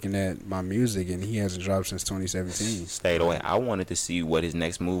now I'm looking at my music, and he hasn't dropped since 2017. Stayed away. I wanted to see what his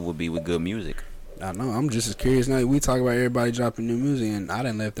next move would be with good music. I know. I'm just as curious now. We talk about everybody dropping new music, and I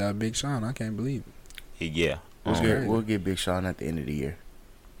didn't left out Big Sean. I can't believe it. Yeah. We'll get Big Sean at the end of the year.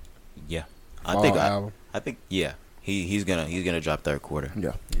 Yeah. Fall album. I think yeah. He's gonna drop third quarter.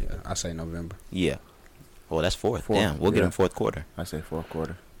 Yeah. Yeah, I say November. Yeah. Well, that's fourth. Fourth, Damn, we'll get yeah. him fourth quarter. I say fourth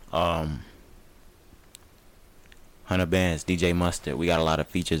quarter. 100 Bands, DJ Mustard. We got a lot of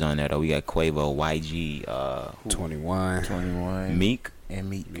features on there though. We got Quavo, YG, 21. 21. Meek. And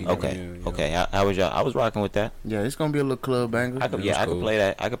Meek. Okay. Yeah. Okay. How was y'all? I was rocking with that. Yeah, it's gonna be a little club banger. I could cool. play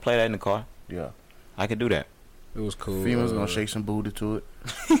that. I could play that in the car. Yeah. I could do that. It was cool. Females gonna shake some booty to it.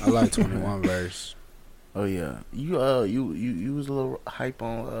 I like 21 verse. Oh yeah, you was a little hype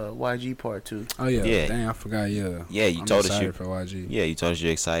on YG part 2. Oh yeah. Yeah. Dang, I forgot. Yeah. Yeah, you I'm told us excited you. for YG. Yeah, you told us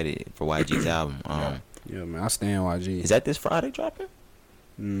you're excited for YG's album. Yeah, man. I stand YG. Is that this Friday dropping?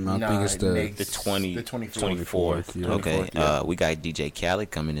 I think it's the next- The 24th. 24th. Yeah. Okay. 24th, yeah. We got DJ Khaled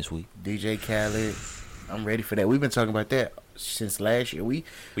coming this week. DJ Khaled. I'm ready for that. We've been talking about that since last year. We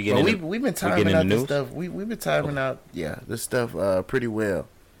We've getting been timing in out the this news? stuff. We've been timing out this stuff pretty well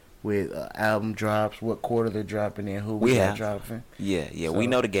with album drops, what quarter they're dropping in, who We we got have. dropping. Yeah. So- We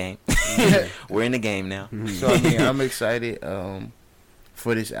know the game. We're in the game now. So I mean, I'm excited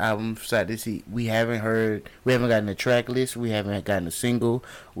for this album. Excited to see. We haven't gotten a track list. We haven't gotten a single.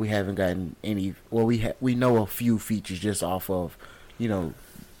 We haven't gotten any. Well, we know a few features just off of,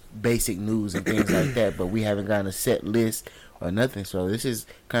 basic news and things like that. But we haven't gotten a set list or nothing. So this is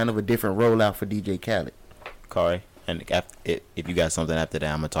kind of a different rollout for DJ Khaled. Corey. And if you got something after that,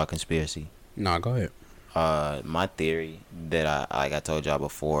 I'm gonna talk conspiracy. Nah, go ahead. My theory that I told y'all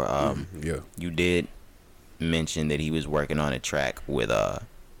before. Yeah. You did mention that he was working on a track with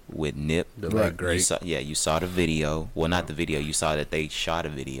Nip. The Right. late great. You saw the video. Well, not the video. You saw that they shot a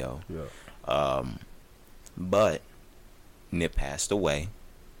video. Yeah. But Nip passed away,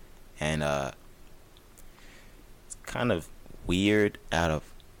 and it's kind of weird. Out of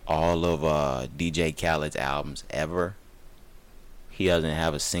all of DJ Khaled's albums ever, he doesn't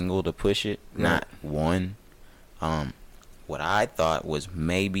have a single to push it. Right. Not one. What I thought was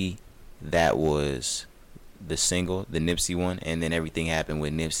maybe that was the single, the Nipsey one, and then everything happened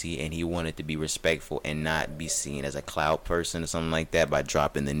with Nipsey, and he wanted to be respectful and not be seen as a clout person or something like that by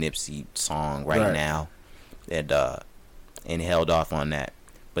dropping the Nipsey song right now, and held off on that.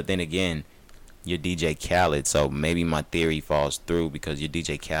 But then again, you're DJ Khaled, so maybe my theory falls through because you're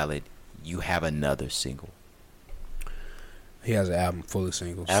DJ Khaled. You have another single. He has an album full of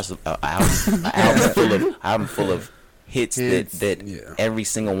singles. Album full of hits that Yeah. every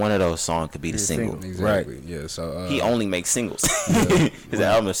single one of those songs could be the His single. single. Exactly. Yeah. So He only makes singles. His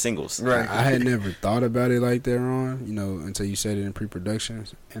album is singles. Right. I had never thought about it like that, Ron. Until you said it in pre-production,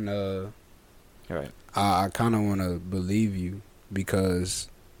 and Right. I kind of want to believe you because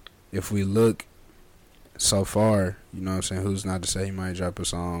if we look, so far, you know what I'm saying, who's not to say he might drop a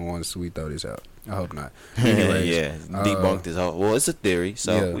song once we throw this out. I hope not. Anyways, yeah, debunked his whole. Well, it's a theory,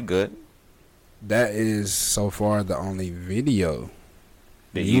 so yeah. we good. That is so far the only video,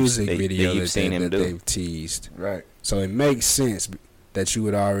 That music you've video seen him that do. they've teased. Right. So it makes sense that you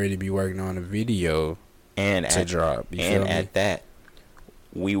would already be working on a video And to at, drop. You and feel me? at that,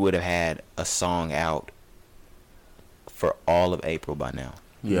 we would have had a song out for all of April by now.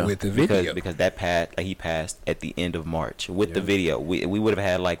 Yeah. With the video. Because that he passed at the end of March with the Yeah. video. We would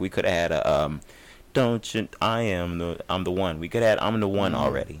have had we could have had a don't you I'm the one. We could have had I'm the one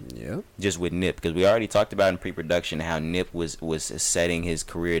already. Yep. Just with Nip, because we already talked about in pre-production how Nip was setting his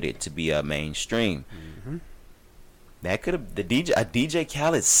career to be a mainstream. Mm-hmm. That could have a DJ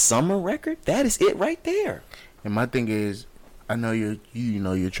Khaled summer record. That is it right there. And my thing is, I know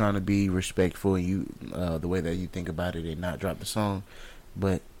you're trying to be respectful and you the way that you think about it and not drop the song,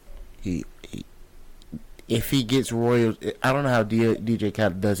 but if he gets royalties, I don't know how DJ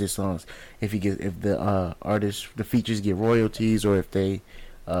Khaled does his songs. If the artists, the features get royalties, or if they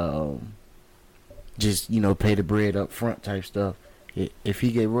just pay the bread up front type stuff. If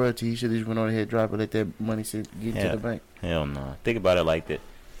he get royalties, he should just went on ahead, drop it, let that money get into the bank. Hell no. Think about it like that.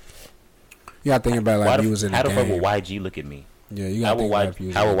 You gotta think about it like he was in the how the fuck game. would YG look at me? Yeah, you How gotta think would, about if he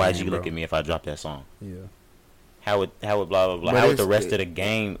was how in would the YG game, look bro. at me if I dropped that song? Yeah. How would blah blah blah? But How would the it's- rest of the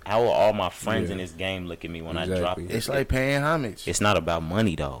game? How will all my friends Yeah. in this game look at me when I Exactly. drop it? It's like paying homage. It's not about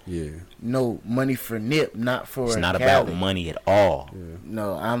money though. Yeah. No money for Nip, not for. It's not Khaled. about money at all. Yeah.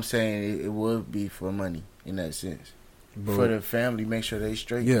 No, I'm saying it would be for money in that sense. But For the family, make sure they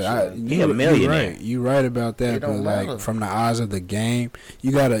straight. yeah, He a millionaire. You right about that, It but don't like matter. from the eyes of the game,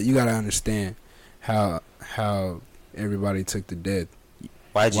 you gotta understand how everybody took the death.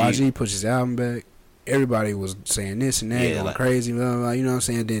 YG pushed his album back. Everybody was saying this and that, Yeah, going like- crazy, blah, blah, blah, you know what I'm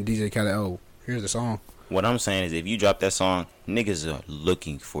saying? Then DJ Khaled, oh, here's the song. What I'm saying is, if you drop that song, niggas are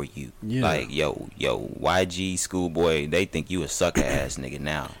looking for you. Yeah. Like yo, YG Schoolboy, they think you a sucker ass nigga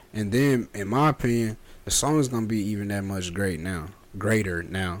now. And then, in my opinion, the song is gonna be even that much greater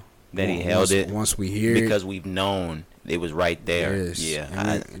now. That he held it once we hear because we've known it was right there. Yes. Yeah, And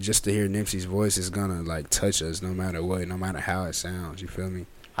then just to hear Nipsey's voice is gonna like touch us no matter what, no matter how it sounds. You feel me?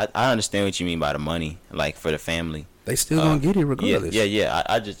 I understand what you mean by the money, like for the family. They still gonna get it regardless. Yeah.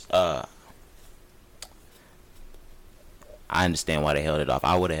 I just I understand why they held it off.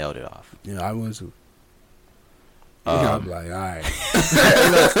 I would have held it off. Yeah, I was. Um, I'm like, all right.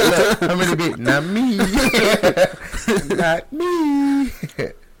 Look, I'm in a bit. Not me. Not me.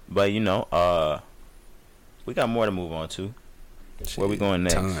 But we got more to move on to. Where we going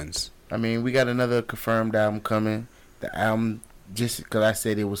next? Tons. I mean, we got another confirmed album coming. The album, just because I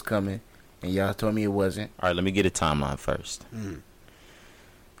said it was coming, and y'all told me it wasn't. All right, let me get a timeline first. Mm.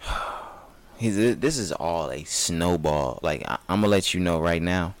 This is all a snowball. Like I'm gonna let you know right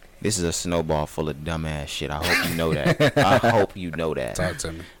now. This is a snowball full of dumbass shit. I hope you know that. I hope you know that. Talk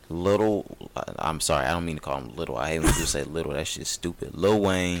to me. I'm sorry. I don't mean to call him Little. I hate when people say Little. That shit's stupid. Lil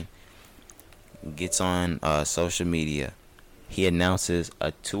Wayne gets on social media. He announces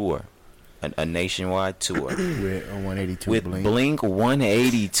a tour, a nationwide tour With a 182 with Blink. Blink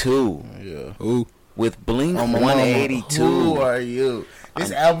 182. Yeah. Ooh. With Blink Oh, my mama, 182. Who are you?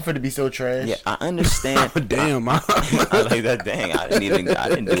 This album for to be so trash. Yeah, I understand. Damn, I like that. Dang, I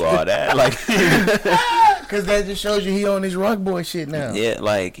didn't do all that. Like, Because that just shows you he on his rock boy shit now. yeah,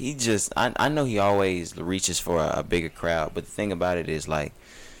 like he just. I know he always reaches for a bigger crowd, but the thing about it is like,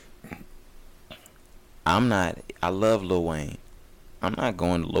 I love Lil Wayne. I'm not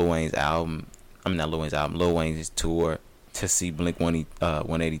going to Lil Wayne's album. Lil Wayne's tour to see Blink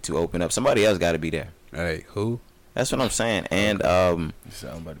 182 open up. Somebody else got to be there. Hey, who? That's what I'm saying. And This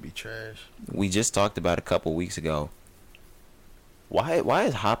album about to be trash. we just talked about a couple weeks ago. Why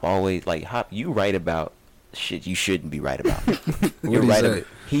is Hop always like Hop? You write about shit you shouldn't be right about. You're he right. say?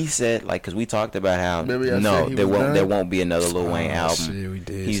 He said like because we talked about how Remember I no said he there was won't done? there won't be another Lil Wayne Oh, album. shit, we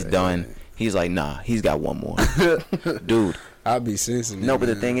did He's say done. that. He's like nah. He's got one more, dude. I'll be sensitive. No, but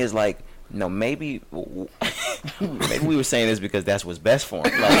the man. thing is like. No, maybe we were saying this because that's what's best for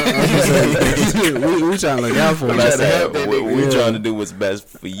him. Like, we trying to look out for him. like I said, that we nigga. trying to do what's best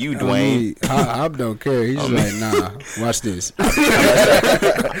for you, I Dwayne. mean, Hop don't care. He's just like, nah, watch this. I was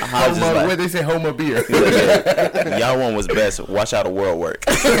just Homo, like, what they say, homo beer. y'all want what's best. Watch how the world work.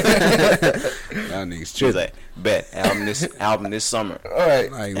 Y'all niggas She was tripping. like, bet album this summer. All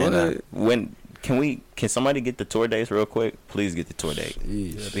right. Like, And, what? can somebody get the tour dates real quick? Please get the tour date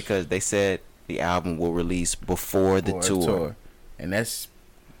Jeez. because they said the album will release before the For a tour. And that's,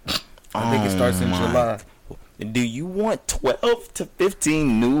 I think it starts in July. Do you want 12 to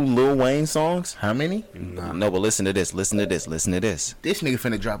 15 new Lil Wayne songs? How many? Nah. No, but listen to this. Listen to this. Listen to this. This nigga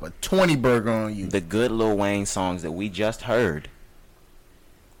finna drop a 20 burger on you. The good Lil Wayne songs that we just heard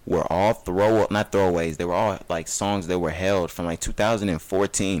were all not throwaways. They were all like songs that were held from like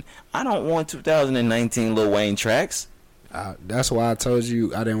 2014. I don't want 2019 Lil Wayne tracks. That's why I told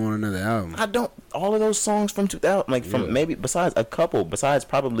you I didn't want another album. I don't. All of those songs from 2000, like from maybe besides a couple, besides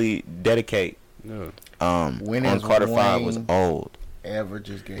probably Dedicate. No. When On has Carter 5 was Wayne old. ever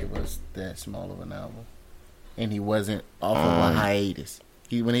just gave us that small of an album, and he wasn't off of a hiatus.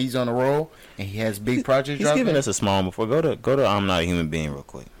 When he's on the roll and he has big projects. He's giving us a small before. Go to I'm Not a Human Being real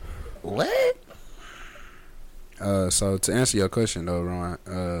quick. What? So to answer your question though, Ron,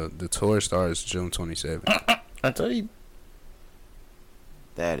 the tour starts June 27th. I tell you,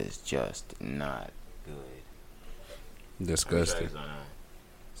 That is just not good. Disgusting.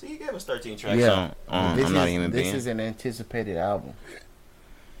 So you gave us 13 tracks yeah. on This I'm Not a is- Human Being. This is an anticipated album.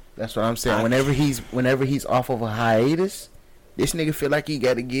 That's what I'm saying. I- Whenever he's off of a hiatus, this nigga feel like he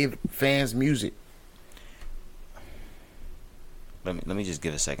got to give fans music. Let me just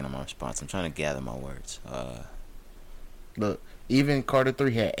give a second on my response. I'm trying to gather my words. Look, even Carter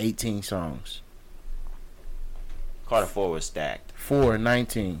 3 had 18 songs. Carter 4 was stacked. 4,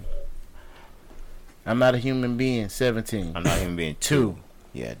 19. I'm Not a Human Being, 17. I'm Not a Human Being 2.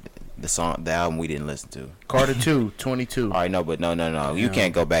 Yeah, the album we didn't listen to. Carter 2, 22. All right, no, but no. You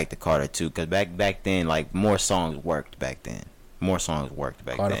can't go back to Carter 2 because back then, like more songs worked back then. More songs worked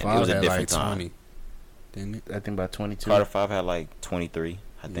back Carter then. 5 It was a had different like time. 20, didn't it? I think about 22. Carter 5 had like 23,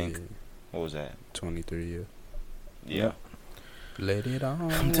 I think. Yeah, What was that? 23. Yeah. Yeah. Let it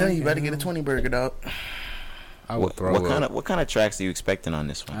on. I'm telling you, you better get a 20 burger, dog. I would throw up. What kind of tracks are you expecting on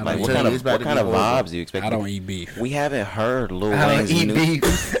this one? I Like don't what know. kind It's of about what to kind be of horrible. vibes are you expecting? I don't eat beef. We haven't heard Lil I don't Wayne's eat new.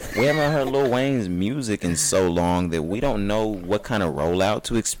 beef. We haven't heard Lil Wayne's music in so long that we don't know what kind of rollout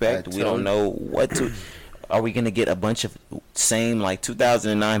to expect. I We don't told- know what to. Are we gonna get a bunch of same like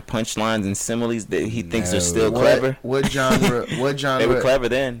 2009 punchlines and similes that he thinks No. are still clever? What genre? What They were genre? clever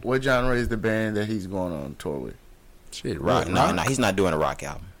then. What genre is the band that he's going on tour with? Shit, Rock? rock. No, he's not doing a rock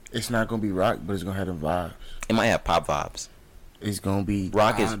album. It's not gonna be rock, but it's gonna have them vibes. It might have pop vibes. It's gonna be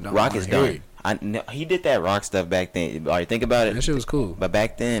Rock is I don't rock is wanna hear done. it. No, he did that rock stuff back then. All right, think about it. That shit was cool. But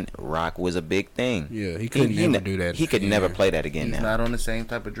back then, rock was a big thing. Yeah, he could never do that. He could never again. play that again he's now. not on the same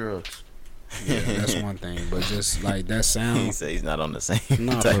type of drugs. Yeah, that's one thing. But just like that He sound. said he's not on the same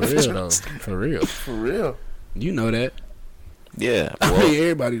Nah, type for of real drugs. though. For real. For real. You know that. Yeah, I well, mean,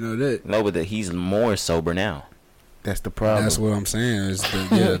 everybody know that. no, but he's more sober now. That's the problem. That's what I'm saying.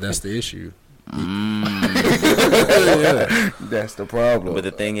 Yeah, that's the issue. That's the problem. But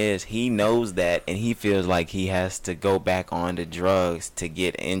the thing is, he knows that, and he feels like he has to go back on the drugs to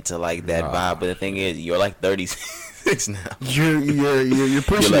get into like that vibe. But the thing is, you're like 36 now. You're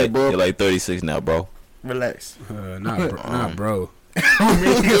pushing it, bro. You're like 36 now, bro. Relax. Not bro. This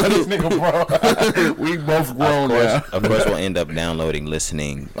nigga, bro. We both grown now. Of course, we'll end up downloading,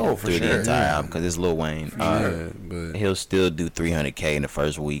 listening Oh, for through the sure, entire yeah. album because it's Lil Wayne. Yeah, but He'll still do 300K in the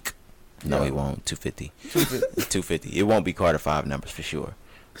first week. No, Yeah. he won't. 250. It won't be Carter 5 numbers for sure.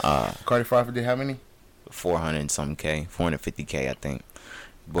 Cardi Crawford did how many? 400 and some K, 450K, I think. I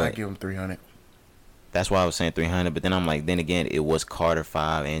But give him 300. that's why I was saying 300. But then I'm like, then again, it was Carter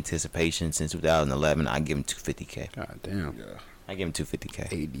 5 anticipation since 2011. I give him 250K. god damn, Yeah. I give him 250K.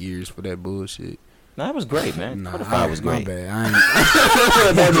 8 years for that bullshit. No, that was great, man. Nah, Carter 5 was my great. bad.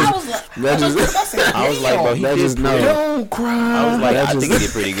 I I was like, bro, he that did just pretty. no. Don't cry. I was like, That I just- think he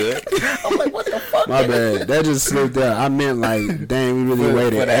did pretty good. I'm like, what the fuck? My bad. That just slipped out. I meant like, dang, we really For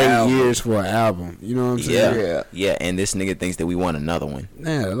waited the 8 album. years for an album. You know what I'm Yeah. saying? Yeah, and this nigga thinks that we want another one.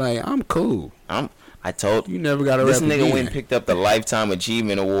 Yeah, like I'm cool. I told You never got to this rap nigga again. went and picked up the Lifetime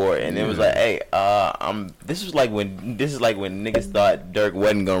Achievement Award, and it was like, hey, this is like when niggas thought Dirk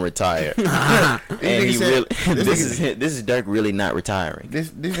wasn't gonna retire, and nigga he said- really this this is Dirk really not retiring. This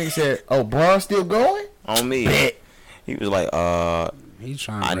nigga said, oh, Braun still going? On me, he was like, He's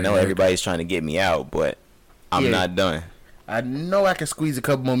trying. I to know break everybody's trying to get me out, but I'm Yeah. not done. I know I can squeeze a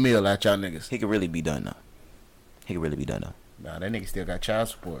couple more mil out y'all niggas. He could really be done though. Nah, that nigga still got child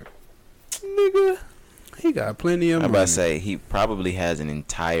support. Nigga, he got plenty of I'm money. about to say he probably has an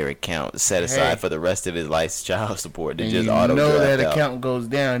entire account set aside Hey. for the rest of his life's child support to And just you auto know draft that out. account goes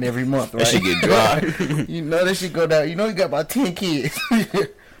down every month, right? That shit get dry. You know that shit go down. You know he got about 10 kids.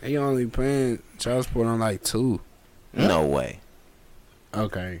 He only paying child support on like 2. No way.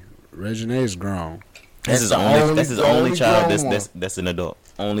 Okay, Regine's grown. That's his the only. only- That's his the only only child. grown That's an adult.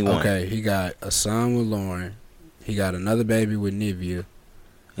 Only one. Okay, he got a son with Lauren. He got another baby with Nivea.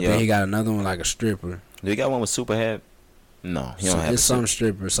 Then he got another one like a stripper. Do he got one with Superhead? No, he don't have. It's some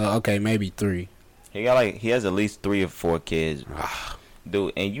stripper. So okay, maybe 3. He got he has at least 3 or 4 kids.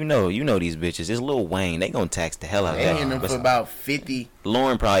 Dude, and you know these bitches. It's Lil Wayne. They gonna tax the hell out of They in them that. for about 50.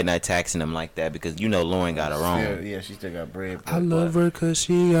 Lauren probably not taxing them like that because Lauren got her own. Yeah, she still got bread. I love her cause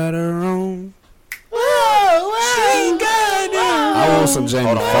she got her own. She got her I want some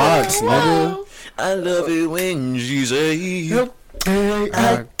Jamie Foxx, nigga. I love it when she say,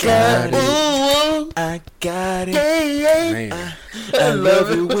 I got it. I got it. Man, I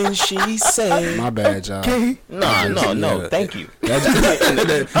love it when she say. my bad, y'all. No. Thank you. That just,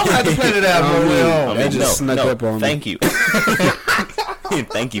 I'm gonna have to play that out on the way home. That just snuck up on me. Thank you.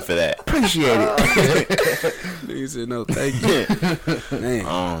 Thank you for that. Appreciate it. He said no, thank you.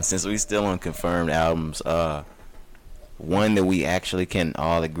 Man. Since we still on confirmed albums, one that we actually can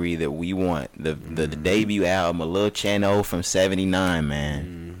all agree that we want the debut album, a Lil Chano from '79,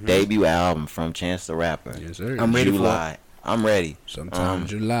 man. Debut album from Chance the Rapper. Yes, sir. I'm ready July. I'm ready. Sometime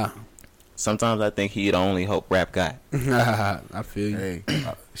July. Sometimes I think he the only hope rap got. I feel you. Hey,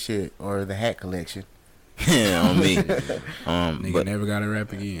 shit, or the Hat Collection. On me. Nigga never got to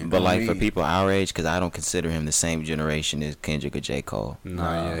rap again. But like for people our age, because I don't consider him the same generation as Kendrick or J. Cole.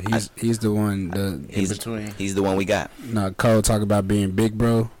 Nah, yeah, he's the one. In between. He's the one we got. Cole talk about being big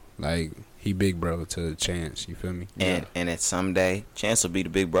bro. Like he big bro to Chance. You feel me? And at someday, Chance will be the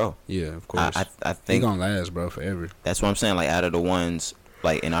big bro. Yeah, of course. I He think gonna last, bro, forever. that's what I'm saying. Like out of the ones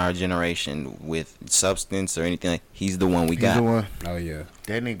like in our generation with substance or anything, like, he's the one we He's got. the one. Oh yeah.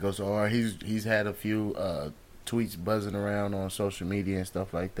 That nigga goes so hard. He's had a few tweets buzzing around on social media and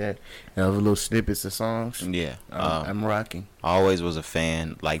stuff like that. And other little snippets of songs. Yeah. I'm rocking. Always was a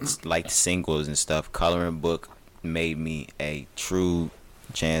fan. Like singles and stuff. Coloring Book made me a true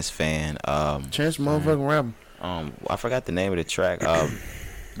Chance fan. Chance motherfucking rapper. I forgot the name of the track.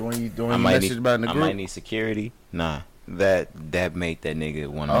 The one you I might message need, about in the I group. might need security. Nah, that made that nigga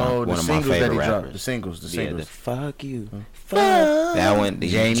one of my singles favorite that he rappers. dropped. The singles. Yeah, the singles. fuck you, fuck that one.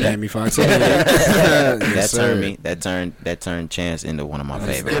 Jamie Foxx. That turned Chance into one of my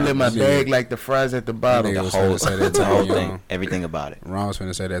favorites. Still in my bag like the fries at the bottom. Nigga The was whole, finna say that the whole time, thing, y'all. everything about it. Ron was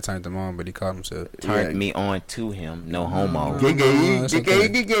finna say that turned him on, but he caught himself. Turned me on to him. No homo. That's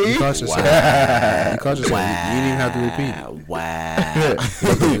okay. You caught yourself. You caught yourself. You didn't even have to repeat it. Wow.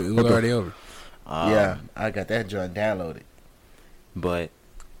 It was already over. Yeah, I got that joint downloaded. But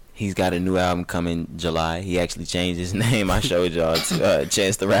he's got a new album coming July. He actually changed his name. I showed y'all to,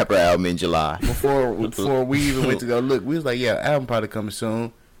 Chance the Rapper album in July. Before we even went to go look, we was like, yeah, album probably coming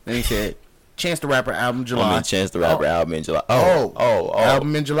soon. Then he said, Chance the Rapper album July. Chance the Rapper album in July. Oh.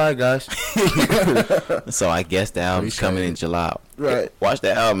 Album in July, guys. So I guess the album's coming in July. Right. Watch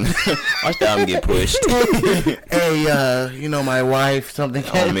the album. Watch the album get pushed. Hey, my wife, something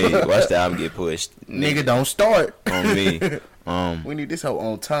On me. Watch the album get pushed. Nigga, don't start. On me. We need this hoe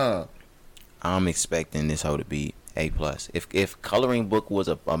on time. I'm expecting this hoe to be A+. If Coloring Book was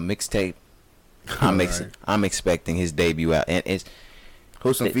a mixtape, I'm expecting his debut out. And it's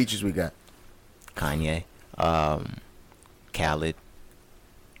Who's some features we got? Kanye, Khaled.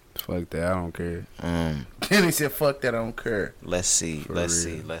 Fuck that. I don't care. Then he said, fuck that, I don't care. Let's see. For Let's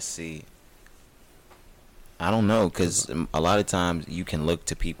real. see. I don't know, because a lot of times you can look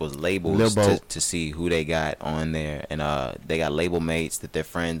to people's labels to see who they got on there. And they got label mates that they're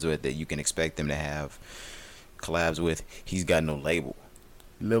friends with that you can expect them to have collabs with. He's got no label.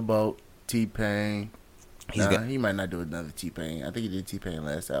 Lil Boat, T-Pain. He might not do another T-Pain. I think he did T-Pain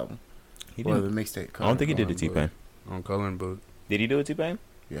last album. He Or didn't. the mixtape. I don't think he did the T-Pain. On Coloring Book. Did he do a T-Pain?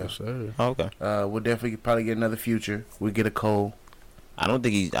 Yeah. Yes, sir. Oh, okay. We'll definitely probably get another Future. We'll get a Cole. I don't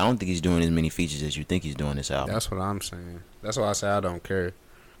think he's doing as many features as you think he's doing this album. That's what I'm saying. That's why I say I don't care.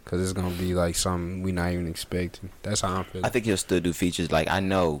 Because it's going to be like something we not even expecting. That's how I'm feeling. I think he'll still do features. Like, I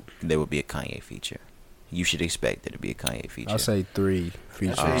know there will be a Kanye feature. You should expect there to be a Kanye feature. I'll say 3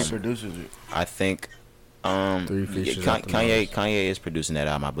 features. He produces it. I think 3 features. at the most. Kanye is producing that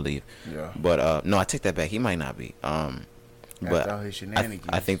album, I believe. Yeah. But no, I take that back. He might not be. But all his shenanigans.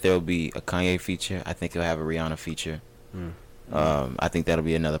 I think there will be a Kanye feature. I think he'll have a Rihanna feature. I think that'll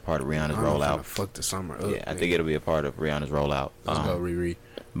be another part of Rihanna's I'm rollout. finna fuck the summer up. Yeah, I think it'll be a part of Rihanna's rollout. Let's go, Riri.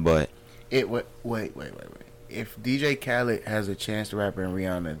 But Wait. If DJ Khaled has a Chance the Rapper and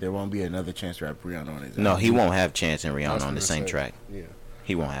Rihanna, there won't be another Chance the Rapper Rihanna on his no, album. he won't have Chance and I was Rihanna on the finna same say, track. Yeah.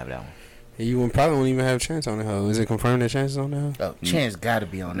 He won't have that one. You probably won't even have a chance on the hoe. Is it confirmed that Chance is on the hoe? Oh, Chance got to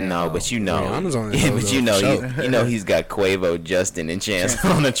be on that. No, but you know, Rihanna's on that yeah, hoe, but though, you know, for sure. he's got Quavo, Justin, and Chance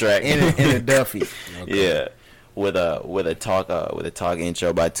on the track. in a Duffy. Yeah. with a talk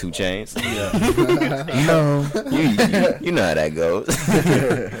intro by 2 Chainz. You know how that goes.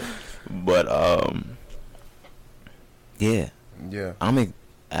 But yeah.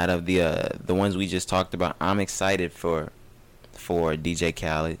 Out of the ones we just talked about, I'm excited for DJ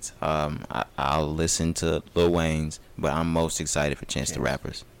Khaled's. I'll listen to Lil Wayne's, but I'm most excited for Chance the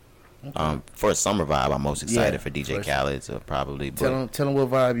Rapper's. For a summer vibe, I'm most excited for DJ Khaled's, probably. But tell him what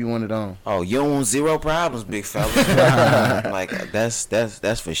vibe you want it on. Oh, you don't want zero problems, big fella. Like that's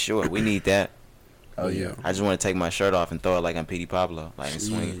for sure. We need that. Oh yeah. I just want to take my shirt off and throw it like I'm Petey Pablo, like and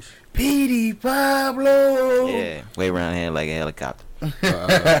swing. Petey Pablo. Yeah, wave around here like a helicopter.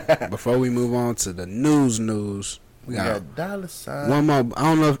 Before we move on to the news, we got $sign. one more. I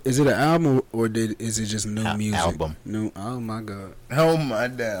don't know if is it an album or is it just new music? Album. New. Oh my god. Oh my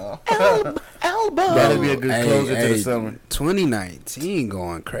down. Album. That'll be a good closer to the summer. 2019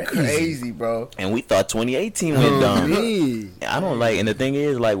 going Crazy, bro. And we thought 2018 went dumb. I don't like, and the thing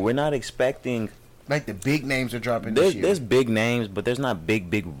is, like, we're not expecting. Like the big names are dropping this year. There's big names, but there's not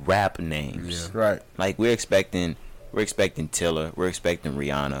big rap names. Yeah. Right. Like we're expecting Tiller. We're expecting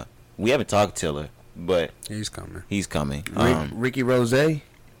Rihanna. We haven't talked Tiller, but he's coming. Ricky Rose. That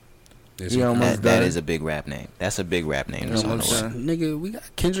is a big rap name. That's a big rap name. Nigga, we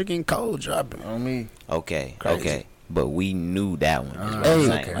got Kendrick and Cole dropping on me. Okay. But we knew that one.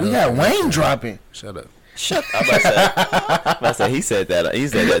 We got Wayne dropping. Shut up. I'm about to say he said that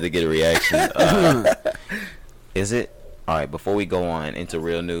to get a reaction. Is it all right? Before we go on into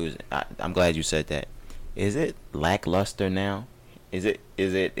real news, I'm glad you said that. Is it lackluster now? Is there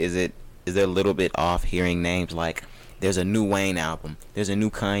a little bit off hearing names like there's a new Wayne album, there's a new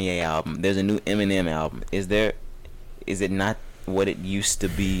Kanye album, there's a new Eminem album? Is it not what it used to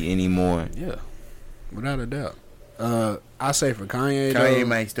be anymore? Yeah, without a doubt. I say for Kanye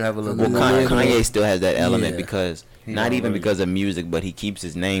might still have a little bit. Kanye still has that element because not even because of music, but he keeps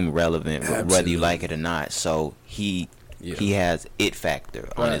his name relevant whether you like it or not. So he has it factor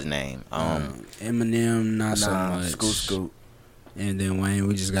on his name. Eminem not so much. Scoot. And then Wayne,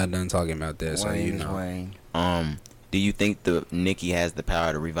 we just got done talking about that, so you know. Wayne. Do you think Nicki has the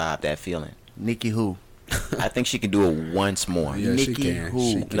power to revive that feeling? Nicki who? I think she can do it once more. Yeah, Nicki she can. who?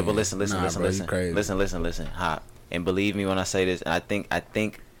 She can. No, but listen. Bro, Listen. Hop. And believe me when I say this, I think,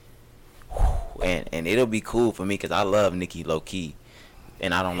 and it'll be cool for me because I love Nicki low key,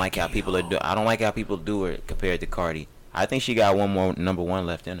 and I don't like how people do it compared to Cardi. I think she got one more number one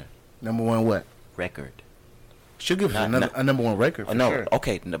left in her. Number one what? Record. She'll give a number one record. Sure.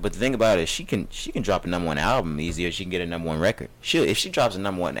 Okay, but the thing about it is she can drop a number one album easier. She can get a number one record. If she drops a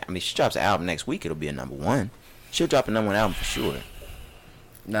number one, she drops an album next week, it'll be a number one. She'll drop a number one album for sure.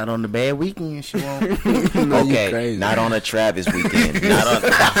 Not on the bad weekend, she won't. Okay, not on a Travis weekend. Not on.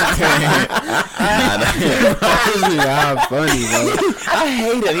 I'm funny, bro. I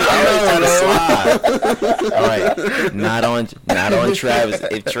hate him. He always trying to slide. All right, not on Travis.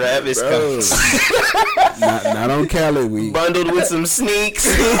 If Travis comes, not on Cali week. Bundled with some sneaks,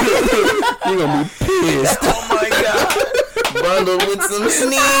 you're gonna be pissed. Oh my god, bundled with some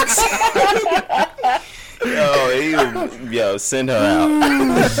sneaks. Yo, send her out.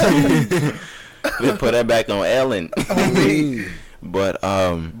 We'll put her back on Ellen. But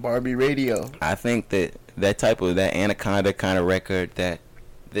Barbie Radio. I think that type of that Anaconda kind of record that's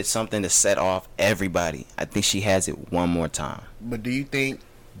something to set off everybody. I think she has it one more time. But do you think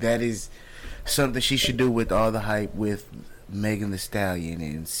that is something she should do with all the hype with Megan Thee Stallion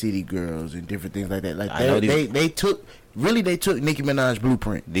and City Girls and different things like that? Like they took Nicki Minaj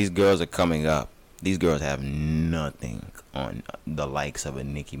blueprint. These girls are coming up. These girls have nothing on the likes of a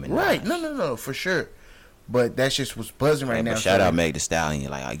Nicki Minaj. Right. No, for sure. But that's just what's buzzing right now. Shout out Meg Thee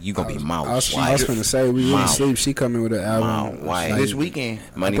Stallion. Like you gonna be my wife. I was gonna say we didn't sleep. She coming with an album like, this weekend.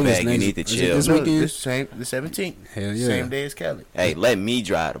 Moneybag, you need to chill. This weekend, the 17th. Hell yeah. Same day as Kelly. Hey, let me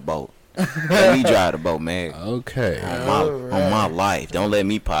drive the boat. Let me drive the boat, man. Okay. On my life. Don't let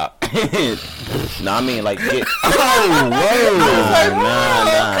me pop. No, I mean like get. Oh, whoa.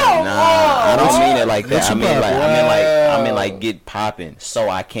 Nah. I don't mean it like that. I mean like get popping so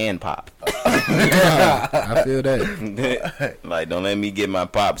I can pop. I feel that. Like don't let me get my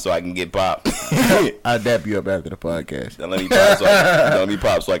pop so I can get pop. I'll dap you up after the podcast. Don't let me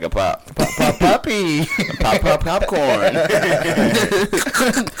pop so I can pop. Poppy. Pop popcorn.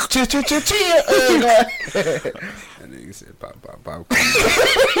 That nigga said pop.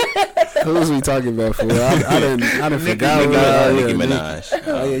 Who was we talking about for? I didn't forgot about Nicki Minaj.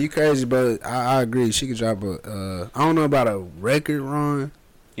 Oh yeah, you crazy, but I agree. She could drop I don't know about a record run,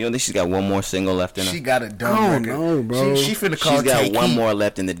 You don't think she's got one more single left in her? She got a I dumb don't record. know, bro. She finna call She's got Take one Heat. more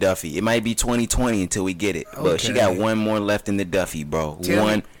left in the Duffy. It might be 2020 until we get it, but she got Okay. one more left in the Duffy, bro. Tell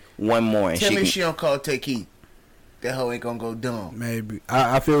me- One more, and Tell she me can, she don't call Take Heat. That hoe ain't gonna go dumb. Maybe.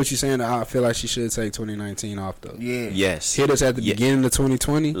 I feel what you're saying. I feel like she should take 2019 off though. Yeah. yes. Hit us at the Yeah. beginning of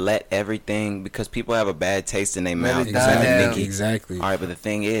 2020. Let everything, because people have a bad taste in their Let mouth. it die Like down. Nicki. Exactly. All right, but the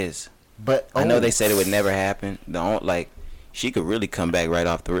thing is, But I know they said it would never happen. She could really come back right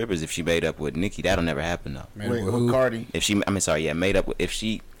off the rippers if she made up with Nicki. That'll never happen though. Man, with who? Cardi. If she, made up with,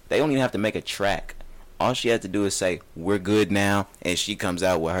 they don't even have to make a track. All she has to do is say, "We're good now," and she comes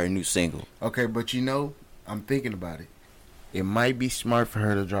out with her new single. Okay, but you know, I'm thinking about it. It might be smart for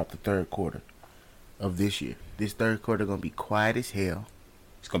her to drop the third quarter of this year. This third quarter gonna be quiet as hell.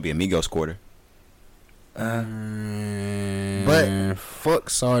 It's gonna be Amigos quarter. But- But fuck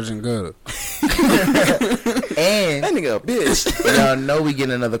Sergeant Gutter. And That nigga a bitch. y'all know we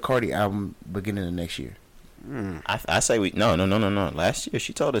getting another Cardi album beginning of next year. I say no. Last year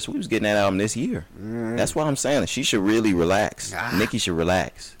she told us we was getting that album this year. That's why I'm saying she should really relax. Nicki should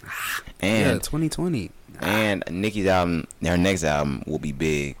relax. Yeah, And 2020. and Nicki's album, her next album will be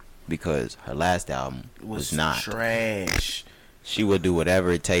big because her last album was not. trash. She will do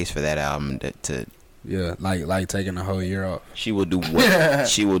whatever it takes for that album to Yeah, like taking a whole year off. she will do what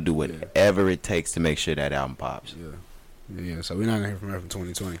she will do whatever it takes to make sure that album pops. Yeah. So we're not gonna hear from her for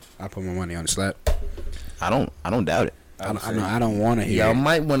 2020. I put my money on the slap. I don't doubt it. I don't want to hear. Y'all it.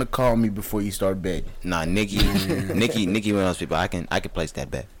 might want to call me before you start betting. Nah, Nicki one of those people I can place that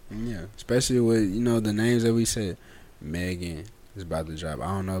bet. Yeah, especially with the names that we said. Megan is about to drop. I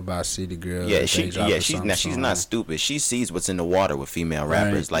don't know about City Girl. Yeah, if they dropping she's something not she's soon. not stupid. She sees what's in the water with female Right.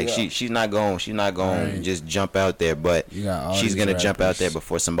 rappers. Like Yeah. she's not going Right. just jump out there, but You got all she's these gonna jump out rappers. there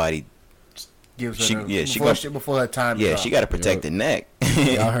before somebody. Gives She- her yeah, she before, gon- before her time. Yeah, drop. she got to protect the neck.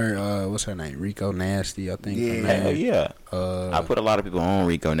 Y'all heard what's her name? Rico Nasty, I think. her Yeah. name. Hell yeah. I I put a lot of people on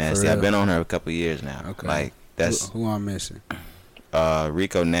Rico Nasty. real? I've been on her a couple years now. Okay. Like that's who I'm missing.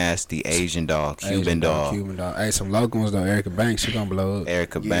 Rico Nasty, Asian Dog, Cuban Asian Dog, Cuban Dog. Hey, some local ones though. Erica Banks, she gonna blow up.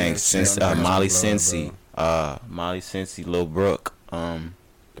 Erica Yeah, Banks, she since on that. Molly Blow up, Cincy, Lil Brooke.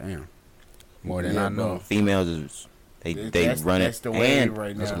 Damn. More than Yeah, I know. bro. Females is they That's- run That's it, the wave and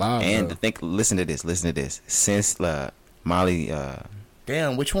right That's now. live. and though. to think. Listen to this. Since Molly,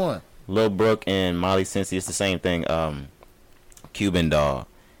 Damn, which one? Lil Brooke and Molly Cincy, it's the same thing. Cuban Dog,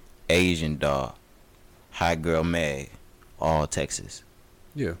 Asian Dog, Hot Girl Meg, all Texas.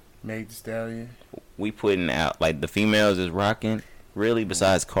 Yeah. Meg Thee Stallion. We putting out like the females is rocking. Really,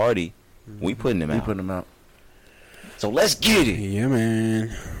 besides Cardi, we putting them We out. put them out. So let's get it. Yeah,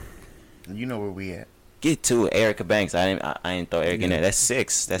 man. You know where we at. Get to it. Erica Banks. I didn't throw Erica in there. That's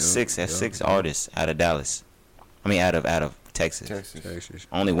six. That's Yeah, six. That's yeah, six yeah. artists out of Dallas. I mean, out of Texas. Texas. Texas.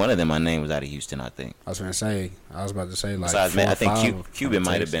 Only one of them I named was out of Houston, I think. I was about to say like. Besides, 4 man, I or think 5 Cuban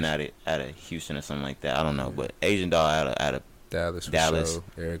from might have been Texas. out of Houston or something like that. I don't know, but Asian Dog out of Dallas. For Dallas. Sure.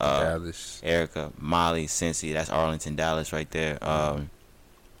 Erica Dallas. Erica, Molly, Cincy. That's Arlington, Dallas, right there.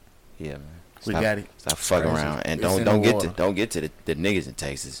 Yeah, man. We Stop- got it. Stop fucking Crazy. around and It's in don't the get to the niggas in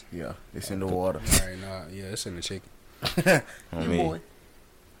Texas. Yeah, it's in the water. All right, nah, yeah, it's in the chicken. I mean,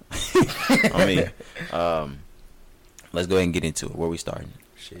 let's go ahead and get into it. Where we starting?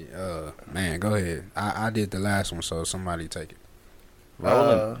 Shit, man, go ahead. I did the last one, so somebody take it.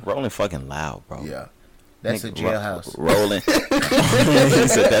 Rolling fucking loud, bro. Yeah, that's a Nigga, jailhouse. Rolling. He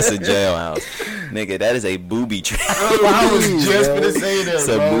said that's a jailhouse. Nigga, that is a booby trap. I was just gonna say that, It's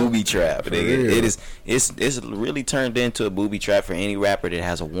a bro. booby trap, nigga. real. It is. It's really turned into a booby trap for any rapper that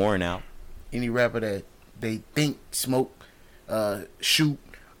has a warrant out. Any rapper that they think smoke, shoot,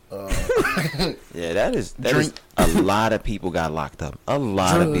 Yeah, that is Drink. a lot of people got locked up. A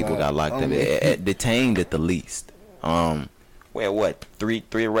lot of Drink. people got locked up. Oh, Detained at the least. Well, what? Three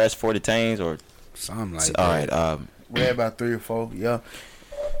arrests, 4 detains, or Something like all that. right. we had about 3 or 4. Yeah,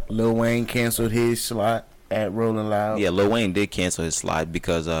 Lil Wayne canceled his slot at Rolling Loud. Yeah, Lil Wayne did cancel his slide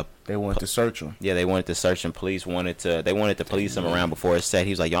because They wanted to search him. yeah, they wanted to search him. Police wanted to police him around before his set.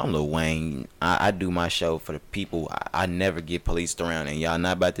 He was like, "Y'all, I'm Lil Wayne. I do my show for the people. I never get policed around, and y'all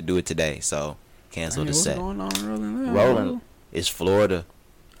not about to do it today. So cancel the What's set. going on, Rolling Loud? Rolling. It's Florida.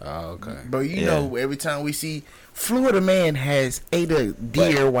 Oh, okay. But you Yeah. know, every time we see Florida man has ate a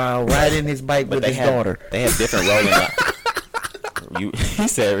deer while riding his bike with his daughter. They have different rolling. He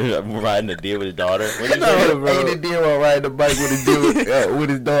said riding a deer with his daughter. What did you say? No, ate a deer while riding the bike with his deer with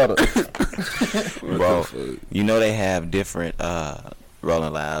his daughter. Bro, you know they have different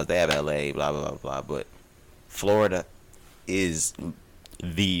rolling louds. They have LA, blah blah blah blah, but Florida is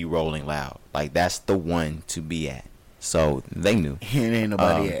the Rolling Loud. Like that's the one to be at. So they knew. It ain't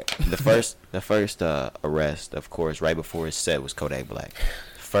nobody at. The first arrest, of course, right before his set was Kodak Black.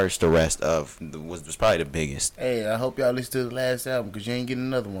 First arrest was probably the biggest. Hey, I hope y'all listen to the last album because you ain't getting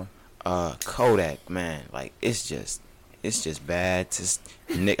another one. Kodak, man, like it's just bad.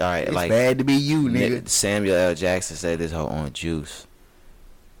 Nick, all right, It's like bad to be you, nigga. Samuel L. Jackson said this whole on Juice.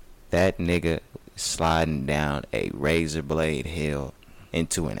 That nigga sliding down a razor blade hill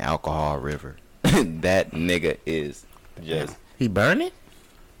into an alcohol river. That nigga is just He burning?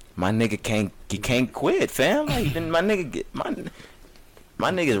 my nigga can't quit, fam. Like my nigga my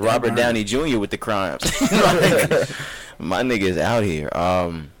nigga is Robert Downey Jr. with the crimes. My nigga is out here.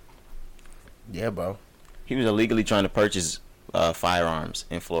 Yeah, bro. He was illegally trying to purchase firearms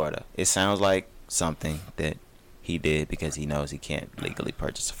in Florida. It sounds like something that he did because he knows he can't legally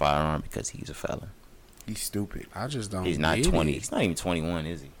purchase a firearm because he's a felon. He's stupid. I just don't. He's not get 20. it. He's not even 21,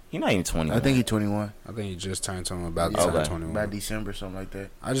 is he? He's not even 21. I think he's 21. I think he just turned 21, about to Yeah. turn Okay. 21. By December, something like that.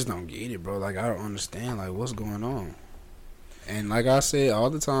 I just don't get it, bro. Like, I don't understand, like, what's going on. And like I said all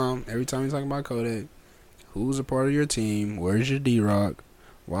the time, every time you talk about Kodak, who's a part of your team? Where's your D-Rock?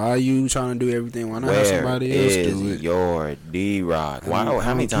 Why are you trying to do everything? Why not have Where somebody else is do it? your D-Rock? Why? I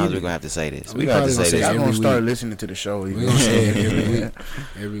How many don't times get we it. gonna have to say this? We We gonna have to probably say gonna this. say Y'all every gonna start week. listening to the show. We're gonna say it every week.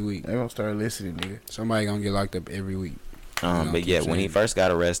 Every week. They gonna start listening, nigga. Somebody gonna get locked up every week. But keep yeah, when he saying. first got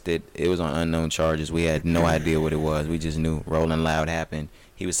arrested, it was on unknown charges. We had no idea what it was. We just knew Rolling Loud happened.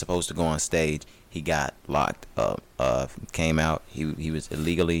 He was supposed to go on stage. He got locked up. Came out. He was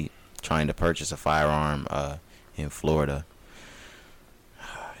illegally trying to purchase a firearm in Florida.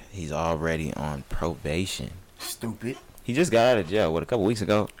 He's already on probation. Stupid. He just got out of jail, a couple weeks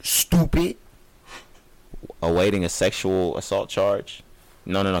ago, Stupid. awaiting a sexual assault charge.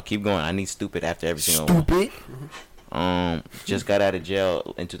 No, keep going. I need stupid after every single one. Stupid. Just got out of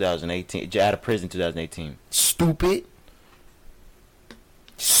jail in 2018. Out of prison 2018. Stupid.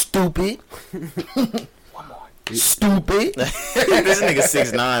 Stupid. One more. Stupid. This nigga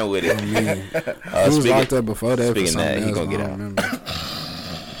 6'9" with it. I mean, he was speaking- locked up before that for speaking of that, something he else. gonna I get don't out. remember.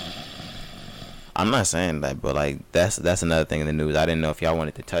 I'm not saying that, but like that's another thing in the news. I didn't know if y'all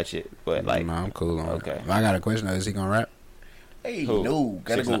wanted to touch it, but like Nah, I'm cool on okay. it. I got a question though. Is he gonna rap? Hey, Who? no.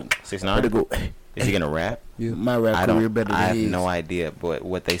 Gotta go. 6'9"? Gotta go. Is he gonna rap? My rap I career don't. better than I have his. no idea. But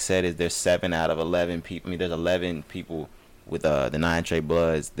what they said is there's 7 out of 11 people. I mean, there's 11 people with the 9 Trey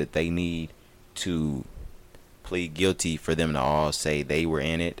Bloods that they need to plead guilty for them to all say they were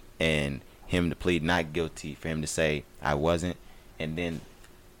in it, and him to plead not guilty for him to say I wasn't, and then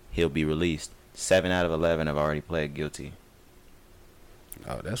he'll be released. 7 out of 11 have already pled guilty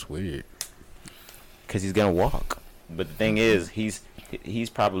Oh, that's weird. because he's gonna walk. But the thing is, he's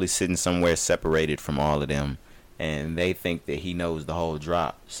probably sitting somewhere separated from all of them, and they think that he knows the whole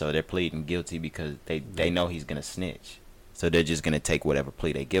drop, so they're pleading guilty because they know he's gonna snitch, so they're just gonna take whatever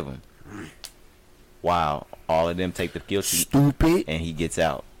plea they give him. While all of them take the guilty, Stupid. and he gets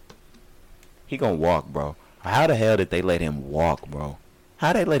out. He gonna walk, bro. How the hell did they let him walk, bro?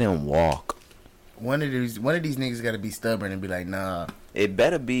 How they let him walk? One of these niggas gotta be stubborn and be like, nah. It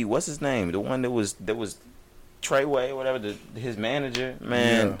better be what's his name? The one that was Treyway or whatever, his manager.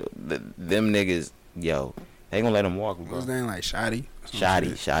 Man, them niggas, yo, they gonna let him walk, What's bro. his name? Like Shoddy? Shoddy,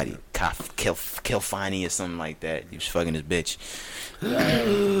 Kilfani or something like that. He was fucking his bitch.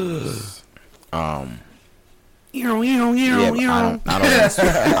 Yeah, but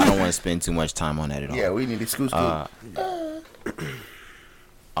I don't want to spend too much time on that at all. Yeah, we need to scoot.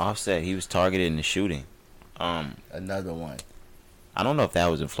 Offset, he was targeted in the shooting. Another one. I don't know if that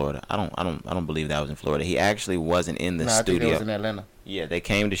was in Florida. I don't believe that was in Florida. He actually wasn't in the I think studio. it was in Atlanta. Yeah, they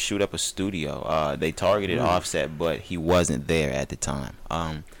came to shoot up a studio. They targeted Offset, but he wasn't there at the time.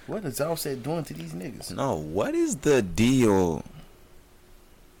 What is Offset doing to these niggas? No, what is the deal?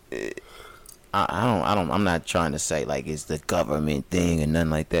 I'm not trying to say like it's the government thing or nothing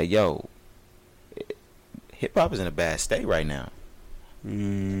like that. Yo, hip hop is in a bad state right now.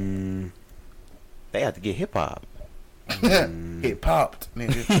 Mm, They have to get hip hop. It popped,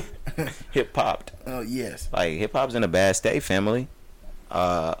 nigga. Hip hopped. Oh yes. Like hip hop's in a bad state, family.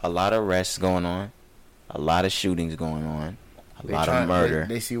 A lot of arrests going on, a lot of shootings going on, a lot of murder.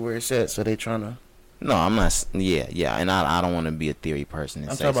 They see where it's at, so they trying to. No, I'm not. Yeah, and I don't want to be a theory person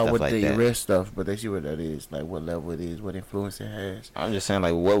and I'm say talking about stuff what like the that. arrest stuff, but they see what that is, like what level it is, what influence it has. I'm just saying,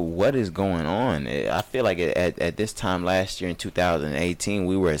 like, what is going on? I feel like at this time last year in 2018,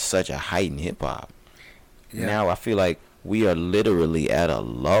 we were at such a height in hip hop. Yeah. Now I feel like we are literally at a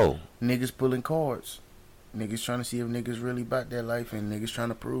low. Niggas pulling cards. Niggas trying to see if niggas really about that life, and niggas trying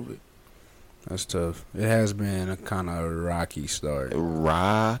to prove it. That's tough. It has been a kind of rocky start.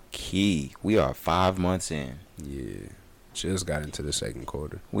 Rocky. We are 5 months in. Yeah. Just got into the second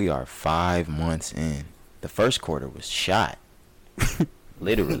quarter. We are 5 months in. The first quarter was shot.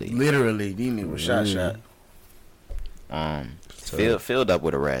 Literally. Literally, these niggas was shot. Filled up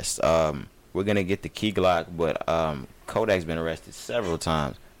with arrests. We're gonna get the Key Glock, but Kodak's been arrested several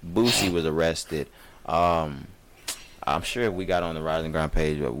times. Boosie was arrested. I'm sure if we got on the Rising Ground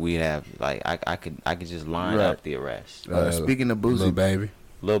page, but we'd have like I could just line Right. up the arrests. Speaking of Boosie, Lil Baby.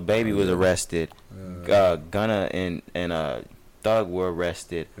 Lil Baby was arrested. Gunna and Thug were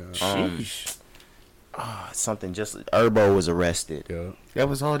arrested. sheesh. Something just Herbo was arrested. Yeah. That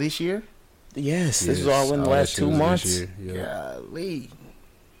was all this year? Yes, this is all in the that last shit 2 was this months. year. Yeah. Golly.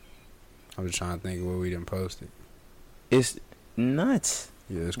 I was trying to think what we didn't post it. It's nuts.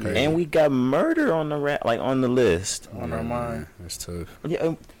 Yeah, it's crazy. And we got murder on the on the list. On our mind. Man, that's tough.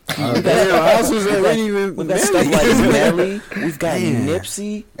 Yeah, Damn, I was gonna say, we didn't even. we got stuff like Nelly. We've got Man.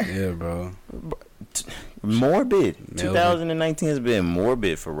 Nipsey. Yeah, bro. Morbid. Melvin. 2019 has been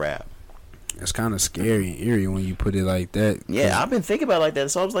morbid for rap. It's kind of scary and eerie when you put it like that. Yeah, I've been thinking about it like that.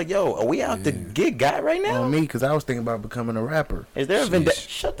 So I was like, yo, are we out to get got right now? On me, because I was thinking about becoming a rapper. Is there a vendetta?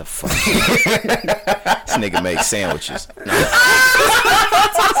 Shut the fuck up. This nigga makes sandwiches.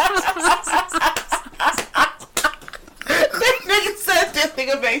 Nigga said this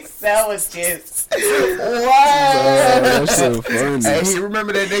nigga makes sandwiches. That's so funny. Hey, he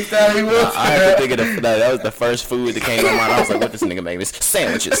remember that next time he was? I had to think of that was the first food that came to my mind. I was like, what this nigga make? This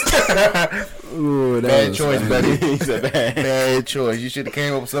sandwiches. Ooh, that Bad was choice, funny. buddy. He said, "Man." Bad choice. You should have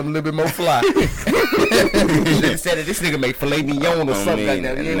came up with something a little bit more fly. You should have said that this nigga make filet mignon or something like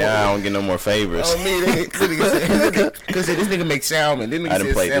that. You Now I don't get no more favors. on me, because this nigga make salmon. This nigga I done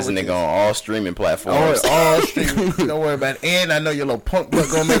said played this sandwiches. nigga on all streaming platforms. All stream. Don't worry about it. And I know your little punk butt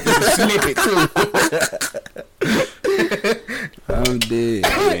gonna make this a snippet too. I'm dead.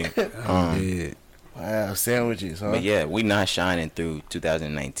 I mean, dead. Wow, sandwiches, huh? but yeah, we not shining through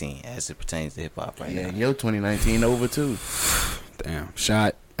 2019 as it pertains to hip hop right Yeah, now. your 2019 over too. Damn.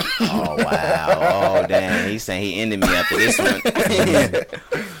 Shot. Oh wow! Oh damn! He's saying he ended me after this one.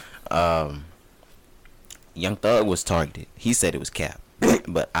 Young Thug was targeted. He said it was cap,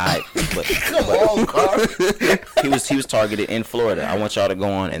 but Come on, Carl. he was targeted in Florida. I want y'all to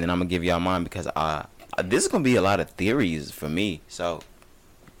go on, and then I'm gonna give y'all mine because this is gonna be a lot of theories for me. So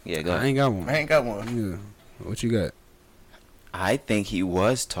yeah, go I ahead. ain't got one. I ain't got one. Yeah. What you got? I think he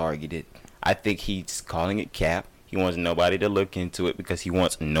was targeted. I think he's calling it cap. He wants nobody to look into it because he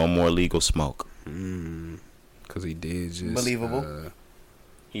wants no more legal smoke. Because he did just. Believable.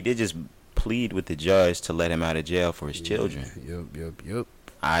 He did just plead with the judge to let him out of jail for his children. Yep.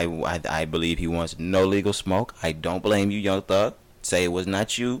 I believe he wants no legal smoke. I don't blame you, Young Thug. Say it was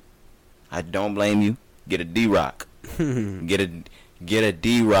not you. I don't blame you. Get a D-Rock. Get a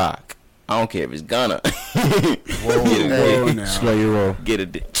D-Rock. I don't care if it's Gunna. Whoa, now. Slow your roll. Get a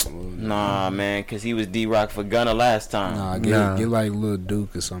D. Nah, man, because he was D-Rock for Gunna last time. Nah, Nah. get like Lil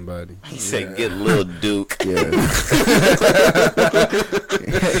Duke or somebody. He said, get Lil Duke. Yeah.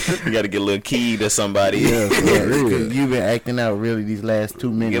 You got to get Lil Keed or somebody. Yeah, for real. You've been acting out really these last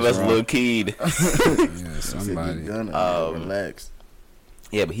 2 minutes. Give us Ron. Lil Keed. Yeah, somebody. Relax.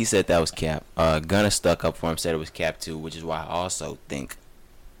 Yeah, but he said that was cap. Gunna stuck up for him, said it was cap too, which is why I also think,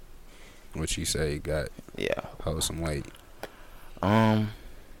 What you say got yeah. hold some weight.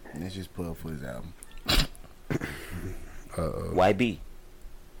 Let's just put up for his album. YB.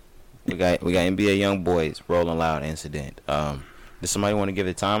 We got NBA Young Boys Rolling Loud incident. Does somebody want to give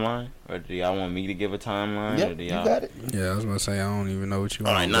a timeline, or do y'all want me to give a timeline? Yep, or do you y'all... got it. Yeah, I was gonna say I don't even know what you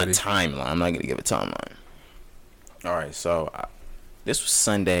All want. right, not buddy. timeline. I'm not gonna give a timeline. All right, so this was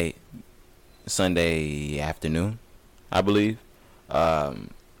Sunday afternoon, I believe.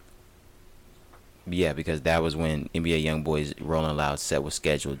 Yeah, because that was when NBA YoungBoy's Rolling Loud set was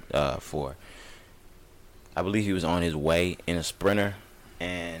scheduled for. I believe he was on his way in a Sprinter,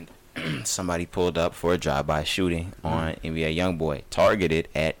 and somebody pulled up for a drive-by shooting on NBA YoungBoy, targeted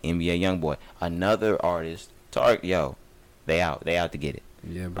at NBA YoungBoy. Another artist, they out to get it.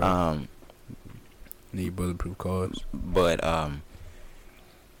 Yeah, bro. Need bulletproof cars. But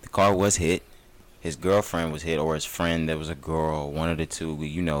the car was hit. His girlfriend was hit, or his friend that was a girl. One of the two,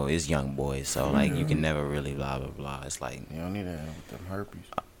 you know, is young boys. So like, you can never really blah blah blah. It's like You don't need that with them herpes.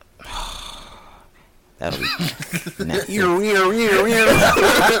 that'll be.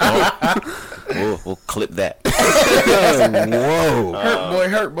 We'll clip that. Whoa.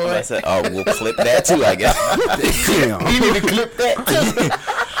 Hurt boy. I said, oh, we'll clip that too, I guess. Damn. You need to clip that.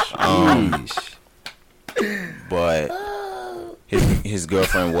 But his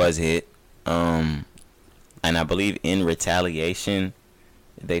girlfriend was hit. And I believe in retaliation,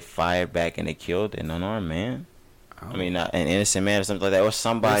 they fired back and they killed an unarmed man. I mean, not an innocent man or something like that, or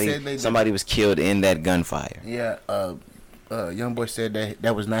somebody was killed in that gunfire. Yeah, young boy said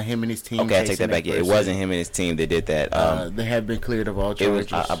that was not him and his team. Okay, I take that back. Yeah, it wasn't him and his team that did that. They had been cleared of all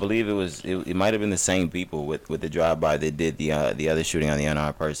charges. I believe it might have been the same people with the drive-by that did the other shooting on the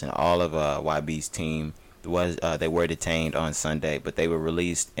unarmed person. All of YB's team they were detained on Sunday, but they were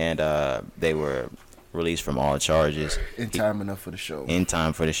released and they were released from all charges in time enough for the show. In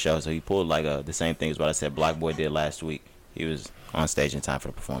time for the show, so he pulled like the same thing as what I said Block Boy did last week. He was on stage in time for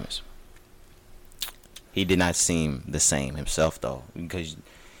the performance. He did not seem the same himself though, because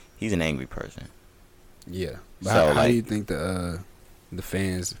he's an angry person. Yeah, but So, how do you think the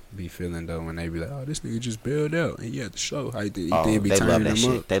fans be feeling though when they be like, "Oh, this nigga just bailed out and you at the show"? How you think? You think it be they love turning that them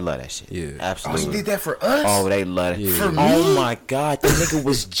shit. up? They love that shit. Yeah, Oh, absolutely. he did that for us. Oh, they love it. Yeah. For me? Oh my God, the nigga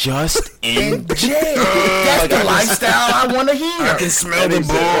was just in jail. That's the lifestyle I want to hear. I can smell the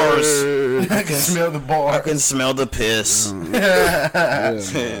bars. I can smell the bar. I can smell the piss.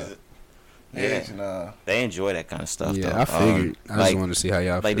 Yeah, Nah. They enjoy that kind of stuff. yeah. though. I figured. I like, just wanted to see how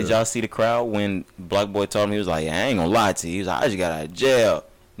y'all like, feel. did y'all see the crowd when Block Boy told me he was like, "Yeah, I ain't gonna lie to you." He was like, "I just got out of jail."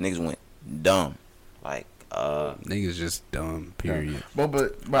 Niggas went dumb. Like, Niggas just dumb. Period.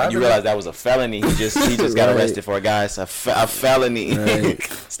 But you realize that was a felony. He just got Right. arrested for, guys. A felony. Right.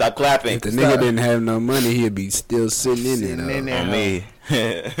 Stop clapping. If the nigga didn't have no money, he'd be still sitting in Sitting it. in though. there. On me.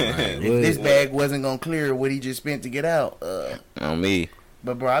 if this bag wasn't gonna clear what he just spent to get out. On me.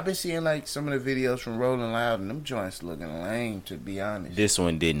 But bro, I've been seeing like some of the videos from Rolling Loud, and them joints looking lame, to be honest. This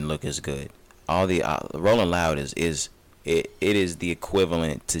one didn't look as good. All the Rolling Loud is the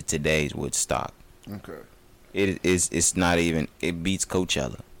equivalent to today's Woodstock. Okay. It's not even, it beats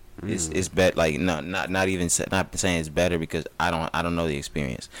Coachella. It's bet like not even not saying it's better because I don't know the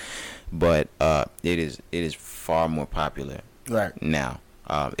experience, but it is far more popular Right. now.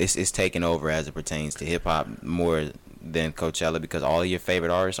 It's taken over as it pertains to hip hop more than Coachella because all of your favorite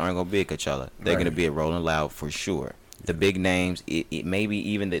artists aren't gonna be at Coachella. They're Right. gonna be at Rolling Loud for sure. The big names, it maybe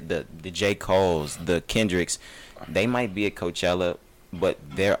even the J. Cole's, the Kendricks, they might be at Coachella, but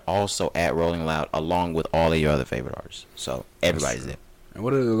they're also at Rolling Loud along with all of your other favorite artists. So everybody's there. And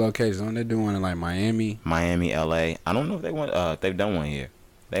what are the locations? Don't they do one in like Miami? Miami, LA. I don't know if they want. They've done one here.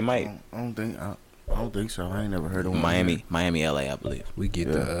 They might. I don't think so. I ain't never heard of one. Miami, LA, I believe. We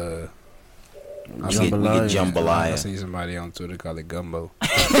get the. We get jambalaya. I seen somebody on Twitter call it gumbo.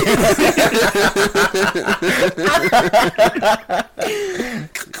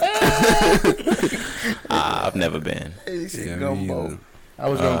 I've never been. Yeah, me Gumbo. either. I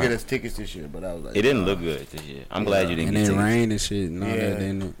was gonna get us tickets this year, but I was like, It didn't look good this year. I'm glad you didn't And get it tickets. rained and shit. No, Yeah. that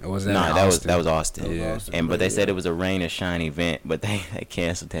didn't. Or was that? Nah, in that Austin? was Austin. Yeah. And but they said it was a rain or shine event, but they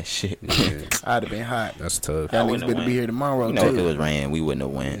canceled that shit. Yeah, I'd have been hot. that's tough. Y'all niggas wouldn't have better be went. here tomorrow You know, if it too. was raining, we wouldn't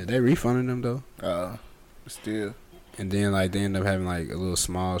have Yeah, went. they refunded them though. Still. And then like they end up having like a little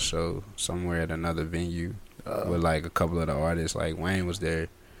small show somewhere at another venue with like a couple of the artists. Like Wayne was there.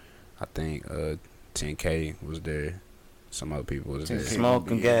 I think 10K was there. Some other people was there. 10K.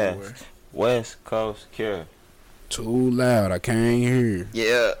 Smoking be gas. everywhere. West Coast Cure. Too loud. I can't hear.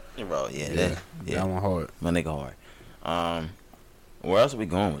 Yeah. Bro, yeah. That one hard. My nigga hard. Where else are we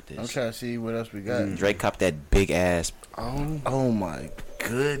going with I'm this? trying to see what else we got. Drake copped that big ass. Oh my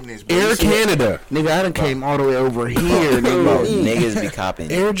goodness, bro. Air You see- Canada. Nigga, I done came all the way over here, Bro, nigga. niggas be copping.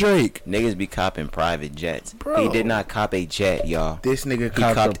 Air Drake. Niggas be copping private jets. Bro. He did not cop a jet, y'all. This nigga He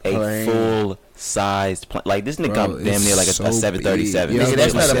copped copped a a plane. full-sized plane. Like, this nigga Bro, copped damn it's near like a so 737. big. Nigga, Yeah,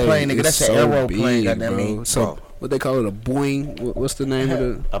 that's I was not a gonna plane, say, nigga. it's That's an so aeroplane, big, goddamn bro. me. So Bro. what they call it, a Boeing? What's the name of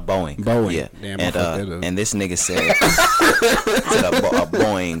the? A Boeing. Boeing. Yeah. Damn, I and, fucked that up. and this nigga said, said a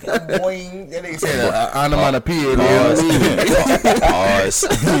Boeing. Boing. That nigga said an onomatopoeia. Pause. nigga. Pause.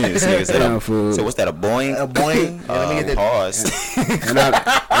 This nigga said, Damn, fool. so what's that, a Boeing? A boing. Let me get that. Pause.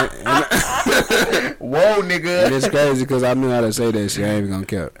 Whoa, And nigga. it's crazy because I knew how to say that shit. I ain't even gonna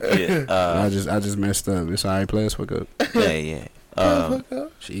care. Yeah. I just messed up. It's alright. Play us fuck up. Yeah.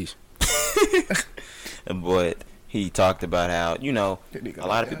 Sheesh. But he talked about how, a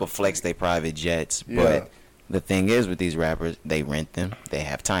lot of people flex their private jets, Yeah. but the thing is with these rappers, they rent them, they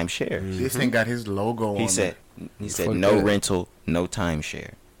have timeshare. This thing got his logo on He it. said Fuck no that. rental, no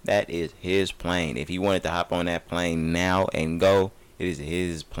timeshare. That is his plane. If he wanted to hop on that plane now and go, it is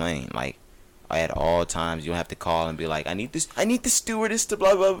his plane. Like, at all times, you don't have to call and be like, I need the stewardess to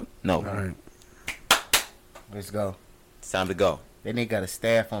blah blah blah. No, All right. Let's go. it's time to go. Then they got a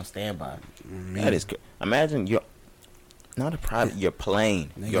staff on standby. That is good. Imagine Not a private. Your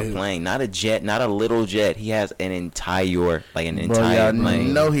plane. Nigga, Your plane. Not a jet. Not a little jet. He has an entire Bro, entire y'all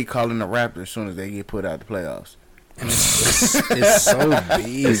plane. know he calling the Raptors as soon as they get put out the playoffs. It's so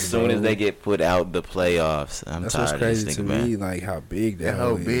big. As soon bro. as they get put out the playoffs, I'm That's tired what's of this crazy to nigga, me, man. like how big That that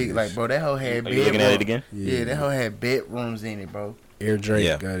whole hoe big, is. like, bro, that whole had Are you looking at it again? Yeah, that whole had bedrooms in it, bro. Air Drake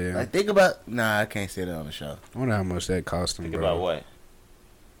Yeah. got it. Like, think about. Nah, I can't say that on the show. I wonder how much that cost him, Think bro. about what?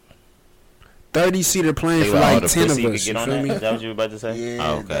 30-seater plane Think for about all like the 10 pussy of you us. could You get on feel that? me? Is that what you were about to say? Yeah,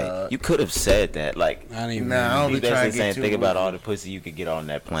 Oh, okay. dog. You could have said that. Like, I didn't even. Nah, I don't you be trying basically to saying get too. think about all the pussy you could get on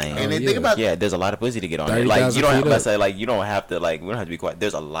that plane. And Oh, then yeah. think about. Yeah, there's a lot of pussy to get on there. 30,000 Like, you don't have feet to up. say, like, you don't have to, like, we don't have to be quiet.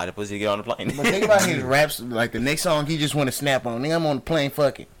 There's a lot of pussy to get on the plane. But think about his raps. Like the next song, he just want to snap on. Nigga, I'm on the plane.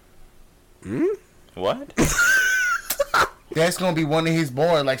 Fucking. What? That's gonna be one of his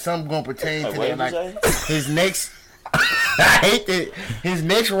bars. Like something gonna pertain Like, to what that. did you Like say? his next. I hate that. His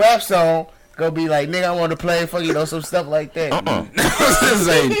next rap song gonna be like, nigga, I want to play fuck, you know, some stuff like that.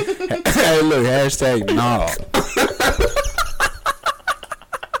 Say, hey, look, hashtag nah.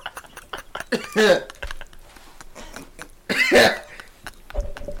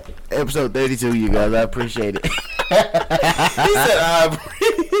 Episode 32, you guys. I appreciate it. He said, I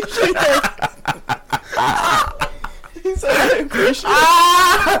appreciate that. He said, I appreciate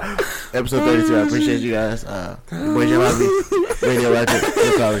Episode 32, I appreciate you guys. Boy, Radio Rocket.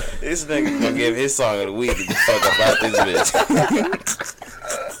 Look, sorry. This nigga gonna give his song of the week to get the fuck about this bitch.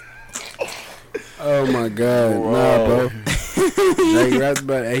 Oh my god, Whoa. nah, bro. Drake rapped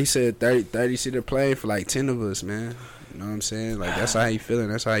about it. He said 30-seater plane for like 10 of us, man. You know what I'm saying? Like that's how he feeling.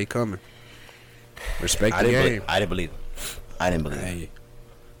 That's how he coming. Respect the game. I didn't believe it. I didn't believe it. Hey,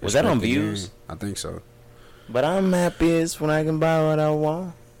 Was that respect on the Views? game. I think so. But I'm happiest when I can buy what I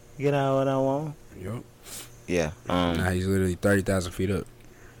want, get out what I want. Yup. Yeah, Nah, he's literally 30,000 feet up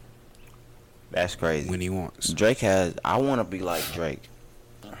that's crazy. when he wants. Drake has. I want to be like Drake.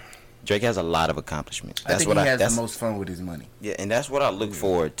 Drake has a lot of accomplishments. I That's think what he I. has That's the most fun with his money. yeah, and that's what I look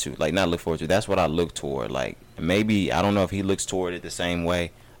forward to. Like not look forward to. That's what I look toward. Like maybe I don't know if he looks toward it the same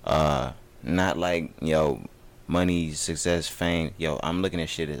way. Not like money, success, fame. I'm looking at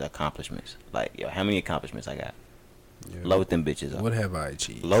shit as accomplishments. Like how many accomplishments I got? Yeah. Load them bitches up. What have I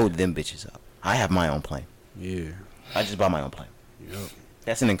achieved? Load them bitches up. I have my own plane. Yeah. I just bought my own plane. Yup.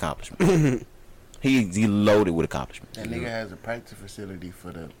 That's an accomplishment. he loaded with accomplishments. That nigga has a practice facility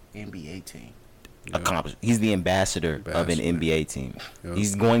for the NBA team. Yup. Accomplished. He's the ambassador of an Ambassador. NBA team. Yup.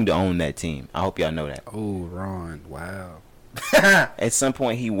 He's going to own that team. I hope y'all know that. Oh, Ron. Wow. At some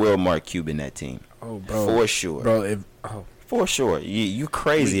point, he will Mark Cuban that team. Oh, bro. For sure. Bro, For sure. You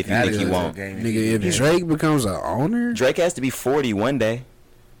crazy if you Gotta think he go to won't. the game nigga, if Yeah. Drake becomes an owner, Drake has to be 40 one day.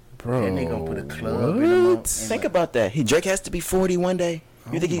 bro, And they gonna put a club in him. what? Think about that. Drake has to be 40 one day.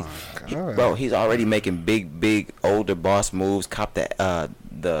 You think my God. bro? He's already making big older boss moves. Cop the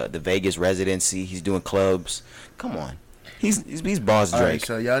Vegas residency. He's doing clubs. Come on, he's boss All Drake. right,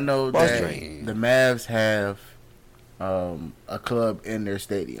 so y'all know Boss that Drake. the Mavs have a club in their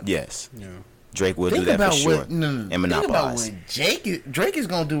stadium. Yes, Yeah. Drake will Think do that about for sure. what no, And think about monopolize. what Drake is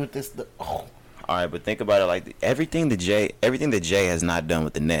gonna do with this. All right, but think about it like everything that Jay has not done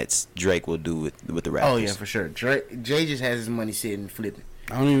with the Nets, Drake will do with the Raptors. Oh yeah, for sure. Jay just has his money sitting flipping.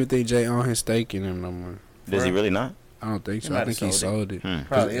 I don't even think Jay own his stake in him no more. Does he really not? I don't think He so. might I have think he sold sold it.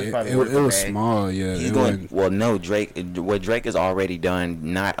 Probably, It, probably it worth was the bag. small, yeah. He's it going. wasn't- Well, no, Drake. What Drake has already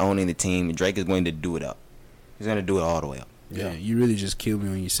done, not owning the team, Drake is going to do it up. He's going to do it all the way up. Yeah, you really just killed me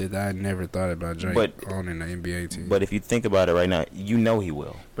when you said that. I never thought about Drake But- owning the NBA team. But if you think about it right now, you know he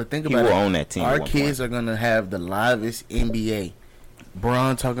will. But think He about will it. own that team. Our at one kids point. are gonna have the livest NBA.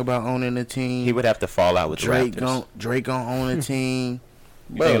 Braun talk about owning the team. He would have to fall out with Drake the Raptors. Drake gonna own the team.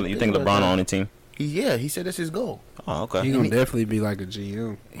 You think LeBron on the team? He said that's his goal. Oh, okay. he gonna he- definitely be like a GM.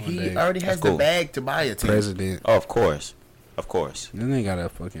 one He day. already has That's cool. the bag to buy a team. President. Oh, of course. Then they got a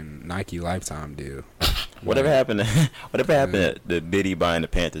fucking Nike lifetime deal. Whatever happened to the Biddy buying the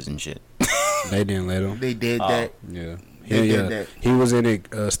Panthers and shit? They didn't let him. They did Oh. that. Yeah. They Yeah, did that. he was in it.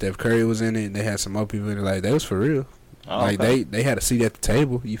 Steph Curry was in it. They had some more people in it. Like that was for real. Oh, Like okay. they had a seat at the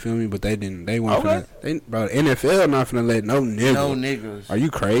table. You feel me? But they didn't. They weren't. Okay. Bro, NFL not finna let no nigga. No niggas. Are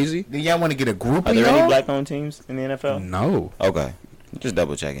you crazy? Do y'all want to get a group Are of there any y'all? black-owned teams in the NFL? No. Okay, just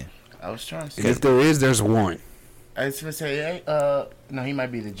double checking. I was trying to And say. if there is, there's one. I was gonna say, hey, no, he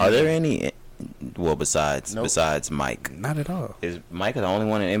might be the. Are there GM. any? Well, besides Nope. Mike, Not at all. is Mike the only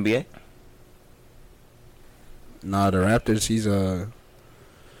one in NBA? Nah, the Raptors. He's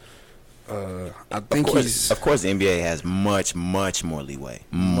I think he's. Of course, the NBA has much more leeway,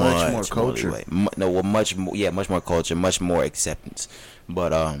 Much more culture. leeway. Much more, much more culture, much more acceptance.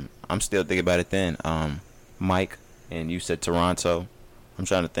 But I'm still thinking about it. Then, Mike, And you said Toronto. I'm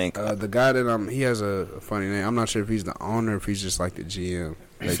trying to think. The guy that he has a funny name. I'm not sure if he's the owner, or if he's just like the GM.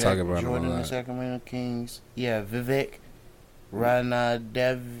 They talk about him a Jordan, the lot. Sacramento Kings. Yeah, Vivek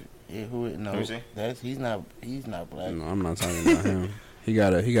Ranadav. Who? No, Let me see. he's not black. No, I'm not talking about him. He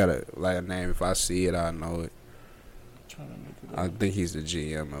got a like a name. If I see it, I know it. Trying to look it I up. think he's the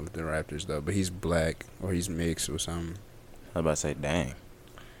GM of the Raptors though, but he's black or he's mixed or something. I was about to say, dang.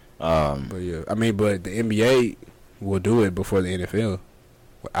 But yeah, I mean, but the NBA will do it before the NFL.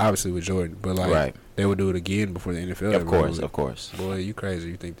 Well, obviously with Jordan, but like Right. they will do it again before the NFL. Of course, Really. of course. Boy, you crazy?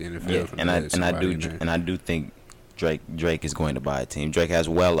 You think the NFL? Yeah, finna and I let and I somebody do in there. and I do think Drake is going to buy a team. Drake has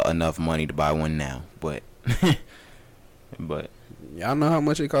well enough money to buy one now, but Y'all know how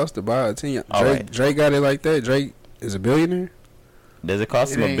much it costs to buy a team. All Drake, right. Drake got it like that. Drake is a billionaire. does it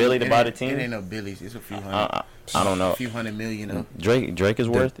cost him a billy to buy the team? It ain't no billies. It's a few hundred. I don't know. A few $100 million. Drake is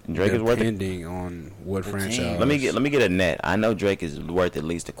worth it. Depending on what The franchise. team. Let me get a net. I know Drake is worth at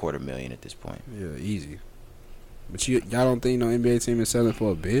least $250,000 at this point. Yeah, easy. But y'all don't think no NBA team is selling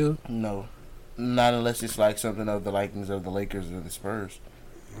for a bill? No, not unless it's like something of the likings of the Lakers or the Spurs.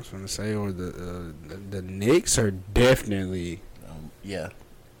 I was gonna say, or the Knicks are definitely. Yeah.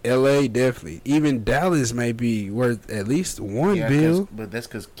 LA definitely. Even Dallas may be worth at least one Yeah, bill, but that's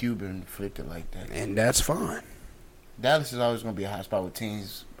because Cuban flipped it like that. and that's fine. Dallas is always going to be a hot spot with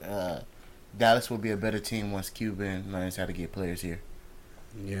teams. Dallas will be a better team once Cuban learns how to get players here.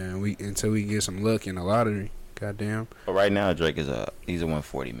 Yeah, until we get some luck in the lottery. Goddamn, But right now Drake is he's a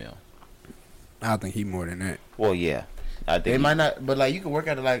 $140 million. I think he more than that. Well, yeah, I think They might not, but like you can work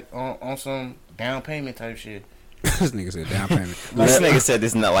out it like on some down payment type shit. This nigga said down payment. This nigga said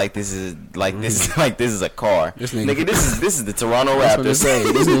this is not like this is like this is like this is a car. This nigga- nigga, this is the Toronto That's what they Raptors. say.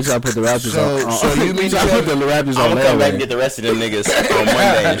 This nigga try to put the Raptors on. So you mean try to put the Raptors I'm on gonna come back L.A. and get the rest of them niggas on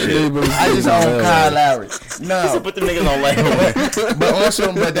Monday and shit. I just own Kyle Lowry. No, Put them niggas on Monday. but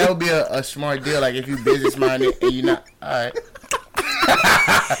also, but that would be a smart deal. Like if you business minded and you not all right.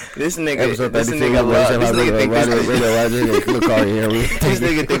 This nigga, Episode this 32, nigga, love, this nigga think this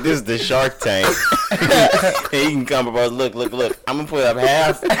nigga think this is the Shark Tank. And he can come up, look. I'm gonna put up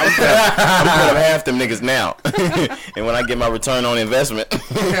half. I'm gonna put up half them niggas now. And when I get my return on investment,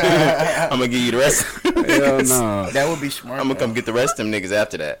 I'm gonna give you the rest. Hell no. That would be smart. I'm gonna come get the rest of them niggas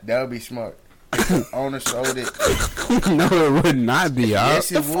after that. That would be smart. Owner sold it. No, it would not be.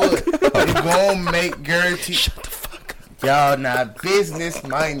 Yes, it would. You gonna make guarantee. Shut the fuck up. Y'all not business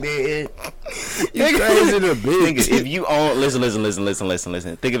minded. You crazy to Nigga, bitch. if you own, listen.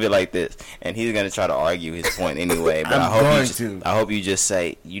 Think of it like this, and he's gonna try to argue his point anyway. But I hope you just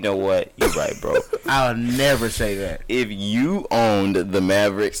say, you know what, you're right, bro. I'll never say that. If you owned the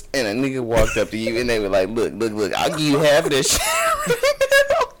Mavericks and a nigga walked up to you and they were like, look, I'll give you half of this shit.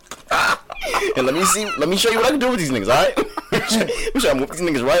 And let me show you what I can do with these niggas, alright? Let me try to move these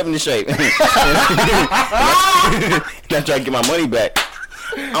niggas right up into shape. And I try to get my money back.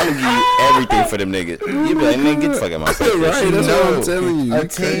 I'm gonna give you everything for them niggas. You be like, nigga, get the fuck out of my face. Right, that's what I'm telling you. A You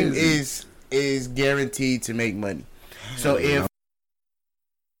team crazy. is guaranteed to make money. So if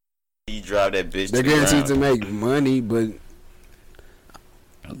You drive that bitch They're to the guaranteed to ground. make money, but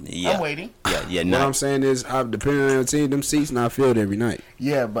Yeah. I'm waiting. Yeah, what no. I'm saying is, depending on your team, them seats not filled every night.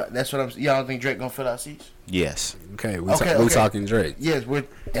 Yeah, but that's what I'm. Y'all don't think Drake gonna fill out seats? Yes. Okay, we Okay. talking Drake. Yes,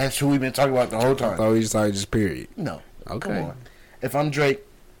 that's who we've been talking about the whole I time. thought we just talking just period. No, Okay. come on. If I'm Drake,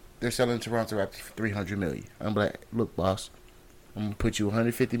 they're selling Toronto Raptors for $300 million. I'm like, look, boss, I'm gonna put you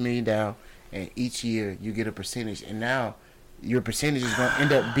 $150 million down, and each year you get a percentage, and now your percentage is gonna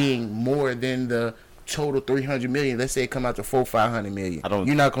end up being more than the total $300 million. Let's say it come out to $400-500 million.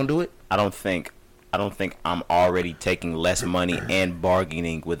 You're not gonna do it. I don't think I'm already taking less money and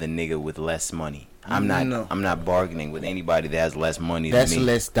bargaining with a nigga with less money. I'm not. No. I'm not bargaining with anybody that has less money That's than me.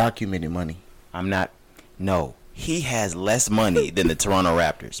 less documented money. I'm not. No, he has less money than the Toronto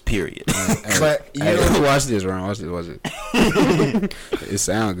Raptors. Period. But you Hey, know, watch this, Ron. Watch it. It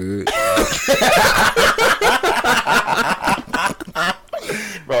sound good.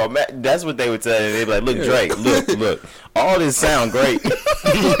 Bro, that's what they would tell you. They'd be like, "Look, Drake, look. All this sound great, But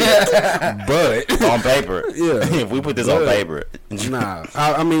on paper. Yeah. If we put this on paper, nah,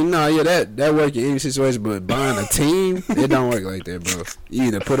 I mean, nah, yeah, that work in any situation. But buying a team, it don't work like that, bro. You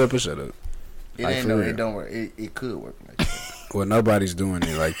either put up or shut up. it Like, ain't for no, real. it don't work. It could work like that. Well, nobody's doing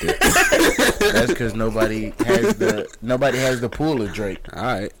it like that. That's because nobody has the pool of Drake. All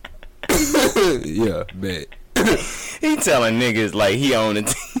right. Yeah, bet. he telling niggas like he own a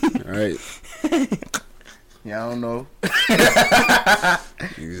team. All right. Yeah, I don't know.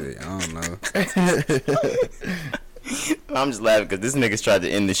 You say, I don't know. I'm just laughing because this nigga's tried to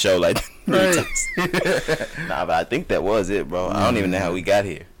end the show like Right. Nah, but I think that was it, bro. I don't even know how we got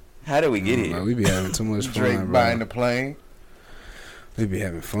here. How did we get here? Like, we be having too much Drake fun, buying bro. the plane. We be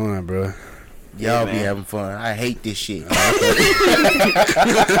having fun, bro. Y'all be man. having fun. I hate this shit.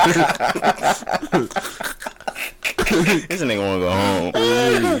 This nigga wanna go home.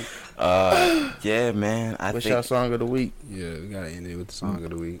 Yeah, man. I What's your think song of the week? Yeah, we gotta end it with the song of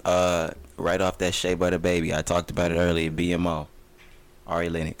the week. right off that Shea Butter Baby, I talked about it earlier. BMO, Ari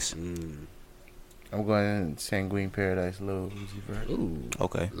Lennox. I'm going Sanguine Paradise, Lil Uzi Vert. Ooh,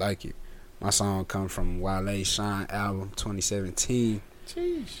 Okay. like it. My song come from Wale Shine album 2017.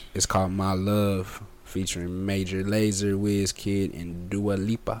 Jeez. It's called My Love, featuring Major Lazer, Wizkid, and Dua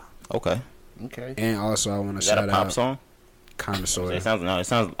Lipa. Okay. Okay. And also, I want to Is that shout a pop out song? kind of sort It of.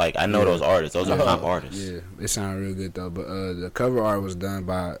 sounds like I know Yeah. those artists. Those are pop artists. Yeah, it sounded real good though. But the cover art was done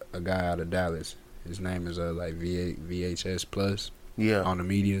by a guy out of Dallas. His name is like VHS Plus Yeah. on the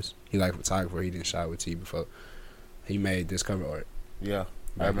medias. He like photographer. He didn't shot with T before. He made this cover art Yeah.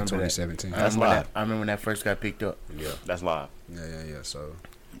 back in remember that. 2017. That's I live. remember when that first got picked up. Yeah, That's live. yeah. So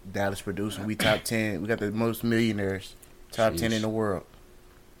Dallas producer. We top 10. We got the most millionaires. Top 10 Jeez. in the world.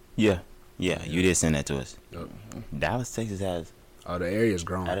 Yeah. Yeah, you did send that to us. Yep. Dallas, Texas has the area's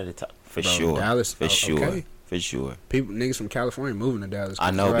grown. out of the top for Bro, sure. Dallas, for sure, okay. for sure. People niggas from California moving to Dallas. I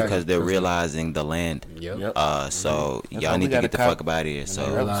know Right. because they're realizing the land. Yep. Yep. So That's y'all why we need to gotta get the cop- fuck up out of here. They're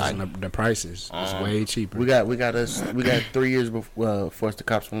So realizing the prices. It's way cheaper. We got 3 years before for us to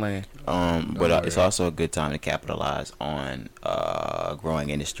cop some land. but worry. it's also a good time to capitalize on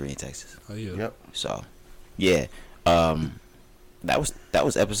growing industry in Texas. Oh yeah. Yep. So, yeah, that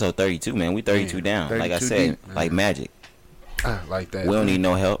was episode 32, man. We 32 down. Like I 32 said, deep. like magic. Like that. We don't need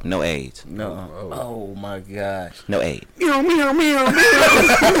no help, no AIDS, No. Oh. Oh my gosh. no aid. Meow meow meow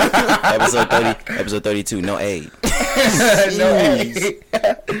meow. Episode 30, episode 32, no aid.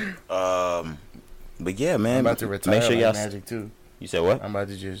 But yeah, man. I'm about to retire. Make sure like y'all. Magic too. You said what? I'm about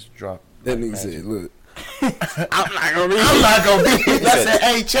to just drop. That like nigga Magic. said, "Look, I'm not gonna be. I said,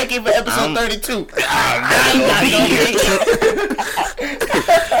 hey, check in for episode 32.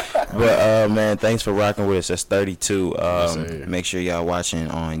 But man, thanks for rocking with us. That's 32. sir. Make sure y'all watching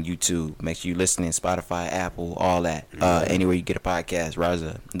on YouTube. Make sure you listening Spotify, Apple, all that. Anywhere you get a podcast,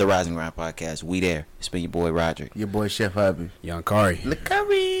 the Rising Ground podcast. We there. It's been your boy Roderick. Your boy Chef Hobby. Young Kari." Look,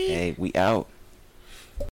 Curry. Hey, we out.